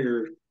 So you've got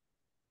your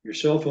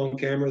cell phone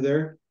camera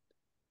there.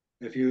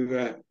 If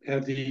you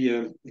have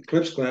the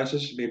Eclipse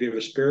glasses, maybe have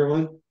a spare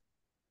one,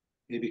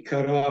 maybe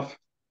cut off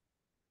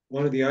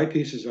one of the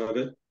eyepieces of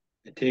it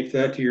and tape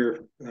that to your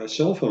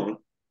cell phone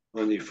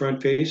on the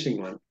front facing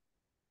one.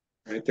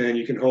 Right, then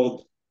you can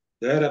hold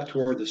that up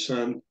toward the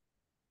sun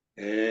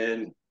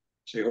and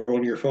say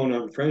holding your phone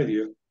up in front of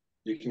you,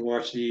 you can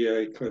watch the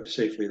eclipse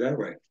safely that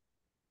way.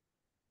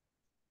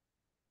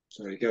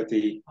 So you've got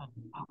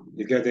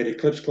that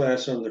eclipse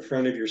glass on the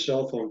front of your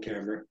cell phone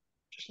camera,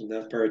 just in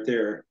that part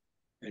there,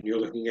 and you're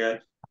looking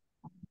at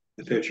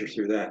the picture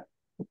through that.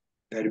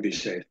 That'd be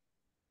safe.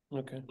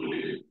 Okay.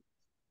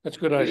 That's a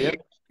good idea.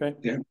 Okay.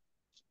 Yeah.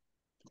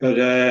 But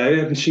I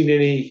haven't seen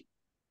any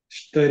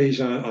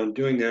studies on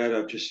doing that.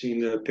 I've just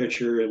seen the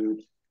picture,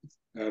 and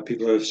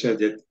people have said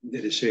that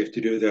it is safe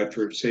to do that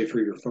for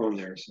your phone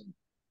there. So.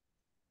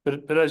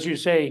 But as you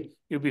say,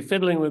 you'll be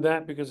fiddling with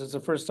that because it's the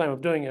first time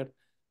of doing it,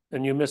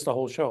 and you miss the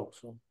whole show.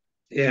 So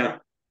Yeah,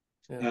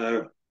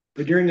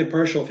 But during the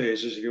partial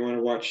phases, if you want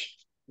to watch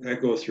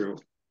that go through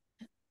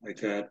like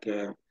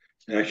that,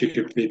 actually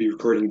could maybe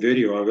recording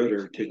video of it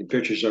or taking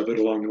pictures of it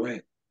along the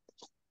way.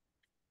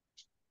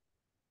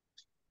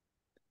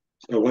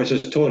 So once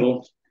it's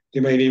total,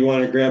 you maybe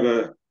want to have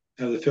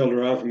the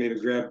filter off and maybe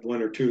grab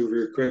one or two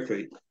very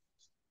quickly.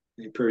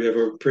 You probably have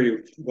a pretty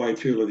wide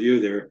field of view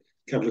there.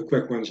 A couple of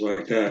quick ones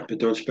like that, but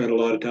don't spend a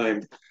lot of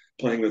time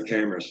playing with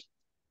cameras.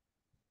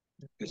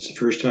 It's the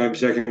first time,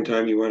 second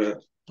time you want to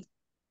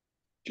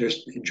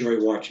just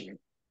enjoy watching it.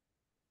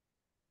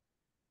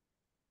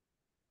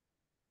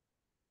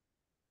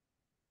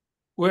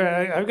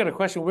 I've got a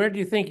question. Where do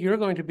you think you're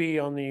going to be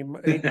on the?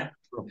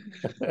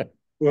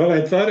 Well,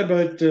 I thought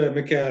about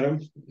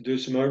Macadam, do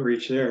some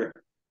outreach there,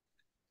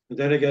 but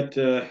then I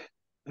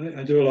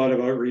do a lot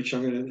of outreach.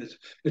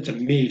 It's a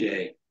me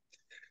day,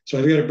 so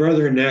I've got a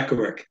brother in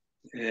Nakawik,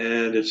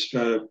 and it's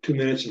 2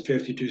 minutes and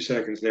 52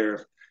 seconds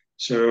there.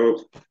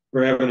 So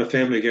we're having a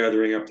family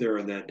gathering up there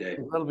on that day.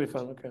 That'll be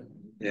fun. Okay.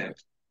 Yeah.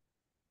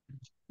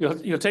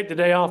 You'll take the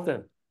day off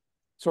then,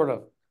 sort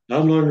of.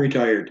 I'm long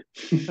retired.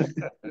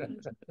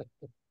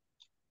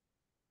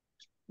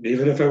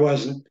 Even if I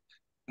wasn't,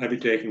 I'd be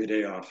taking the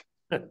day off.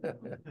 We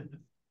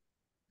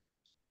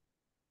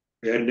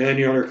had an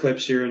annual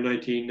eclipse here in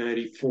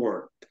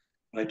 1994.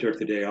 I took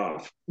the day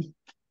off.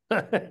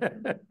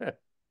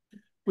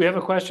 We have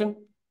a question?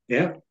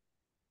 Yeah.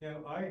 Yeah,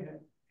 I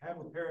have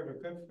a pair of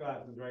eclipse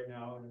glasses right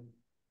now, and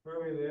where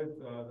we live,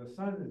 the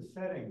sun is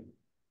setting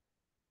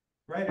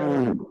right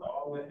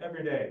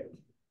every day.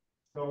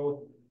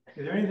 So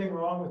is there anything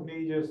wrong with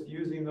me just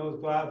using those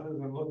glasses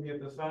and looking at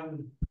the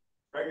sun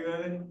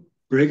regularly?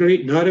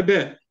 Regularly, not a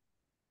bit.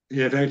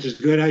 In fact, it's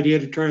a good idea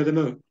to try them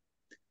out.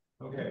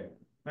 Okay,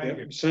 thank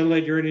you.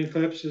 Sunlight during the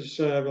eclipse is,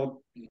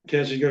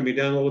 intensity is going to be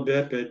down a little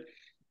bit, but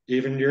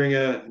even during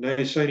a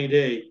nice sunny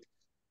day,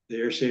 they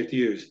are safe to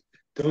use.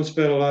 Don't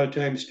spend a lot of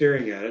time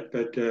staring at it,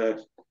 but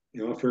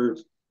for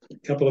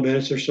a couple of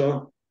minutes or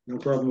so, no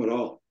problem at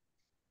all.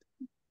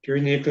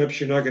 During the eclipse,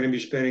 you're not going to be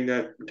spending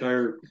that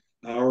entire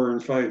hour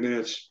and 5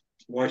 minutes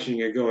watching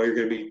it go. You're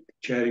going to be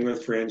chatting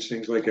with friends,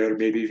 things like that, or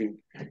maybe even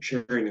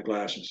sharing the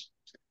glasses.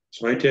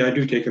 So I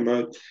do take them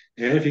out.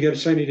 And if you got a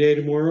sunny day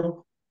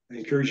tomorrow, I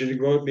encourage you to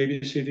go out, maybe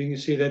see if you can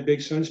see that big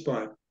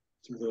sunspot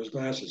through those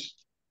glasses.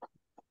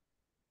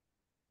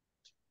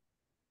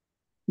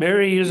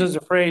 Mary uses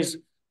a phrase,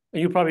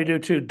 and you probably do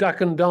too,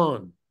 duck and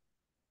dawn.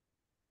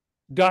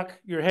 Duck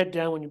your head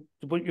down when you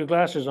put your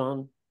glasses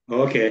on.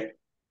 Okay.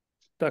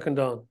 Duck and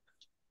dawn.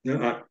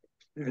 No,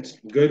 it's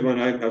a good one.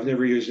 I've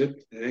never used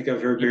it. I think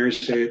I've heard Mary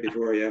say it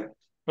before, yeah.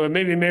 Or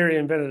maybe Mary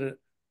invented it.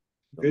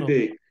 Could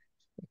be.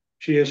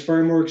 She has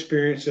far more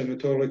experience in the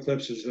total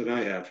eclipses than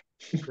I have.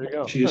 There you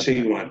go. She has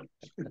seen one.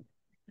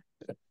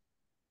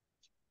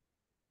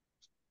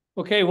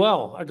 Okay,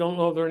 well, I don't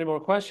know if there are any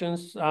more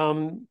questions,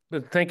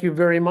 but thank you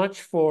very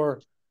much for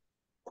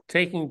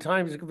taking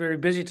time. It's a very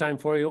busy time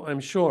for you,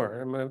 I'm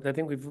sure. I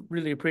think we've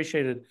really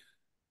appreciated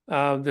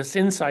this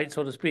insight,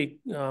 so to speak,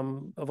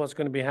 of what's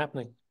going to be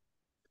happening.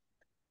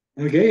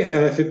 Okay,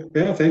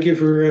 thank you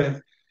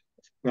for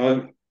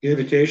the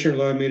invitation,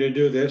 allowing me to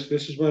do this.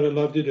 This is what I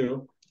love to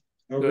do.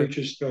 Outreach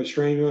is a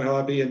strange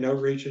hobby, and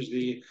outreach is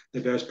the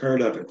best part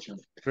of it. So.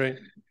 Great.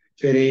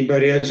 If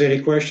anybody has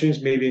any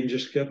questions, maybe you can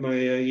just get my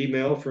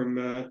email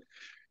from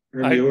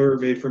you or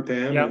maybe from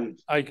Pam. Yeah,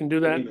 I can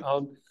do that.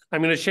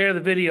 I'm going to share the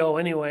video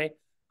anyway.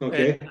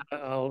 Okay.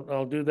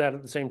 I'll do that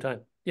at the same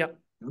time. Yeah.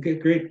 Okay,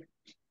 great.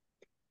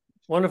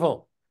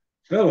 Wonderful.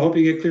 Well, I hope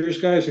you get clear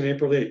skies on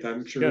April 8th.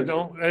 I'm sure. Yeah,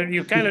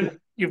 don't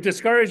you've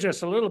discouraged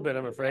us a little bit,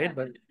 I'm afraid,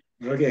 but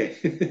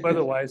okay.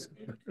 otherwise.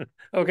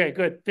 Okay,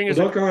 good.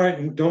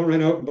 Don't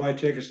run out and buy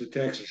tickets to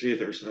Texas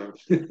either. So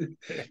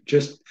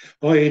just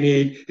all you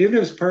need, even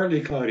if it's partly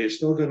cloudy, it's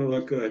still going to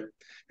look good.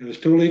 If it's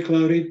totally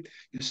cloudy,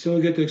 you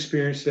still get to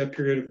experience that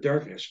period of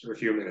darkness for a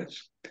few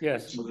minutes.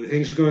 Yes. So the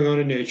things going on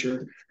in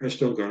nature are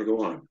still going to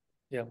go on.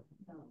 Yeah.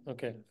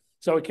 Okay.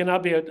 So it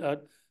cannot be a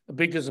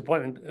big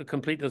disappointment, a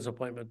complete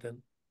disappointment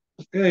then.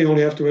 Yeah, you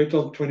only have to wait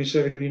till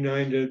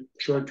 2079 to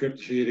short trip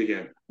to see it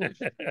again.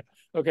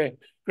 Okay,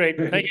 great.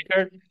 Thank you,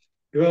 Curt.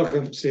 You're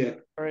welcome. See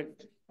you. All right.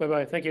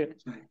 Bye-bye. Thank you.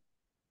 Bye.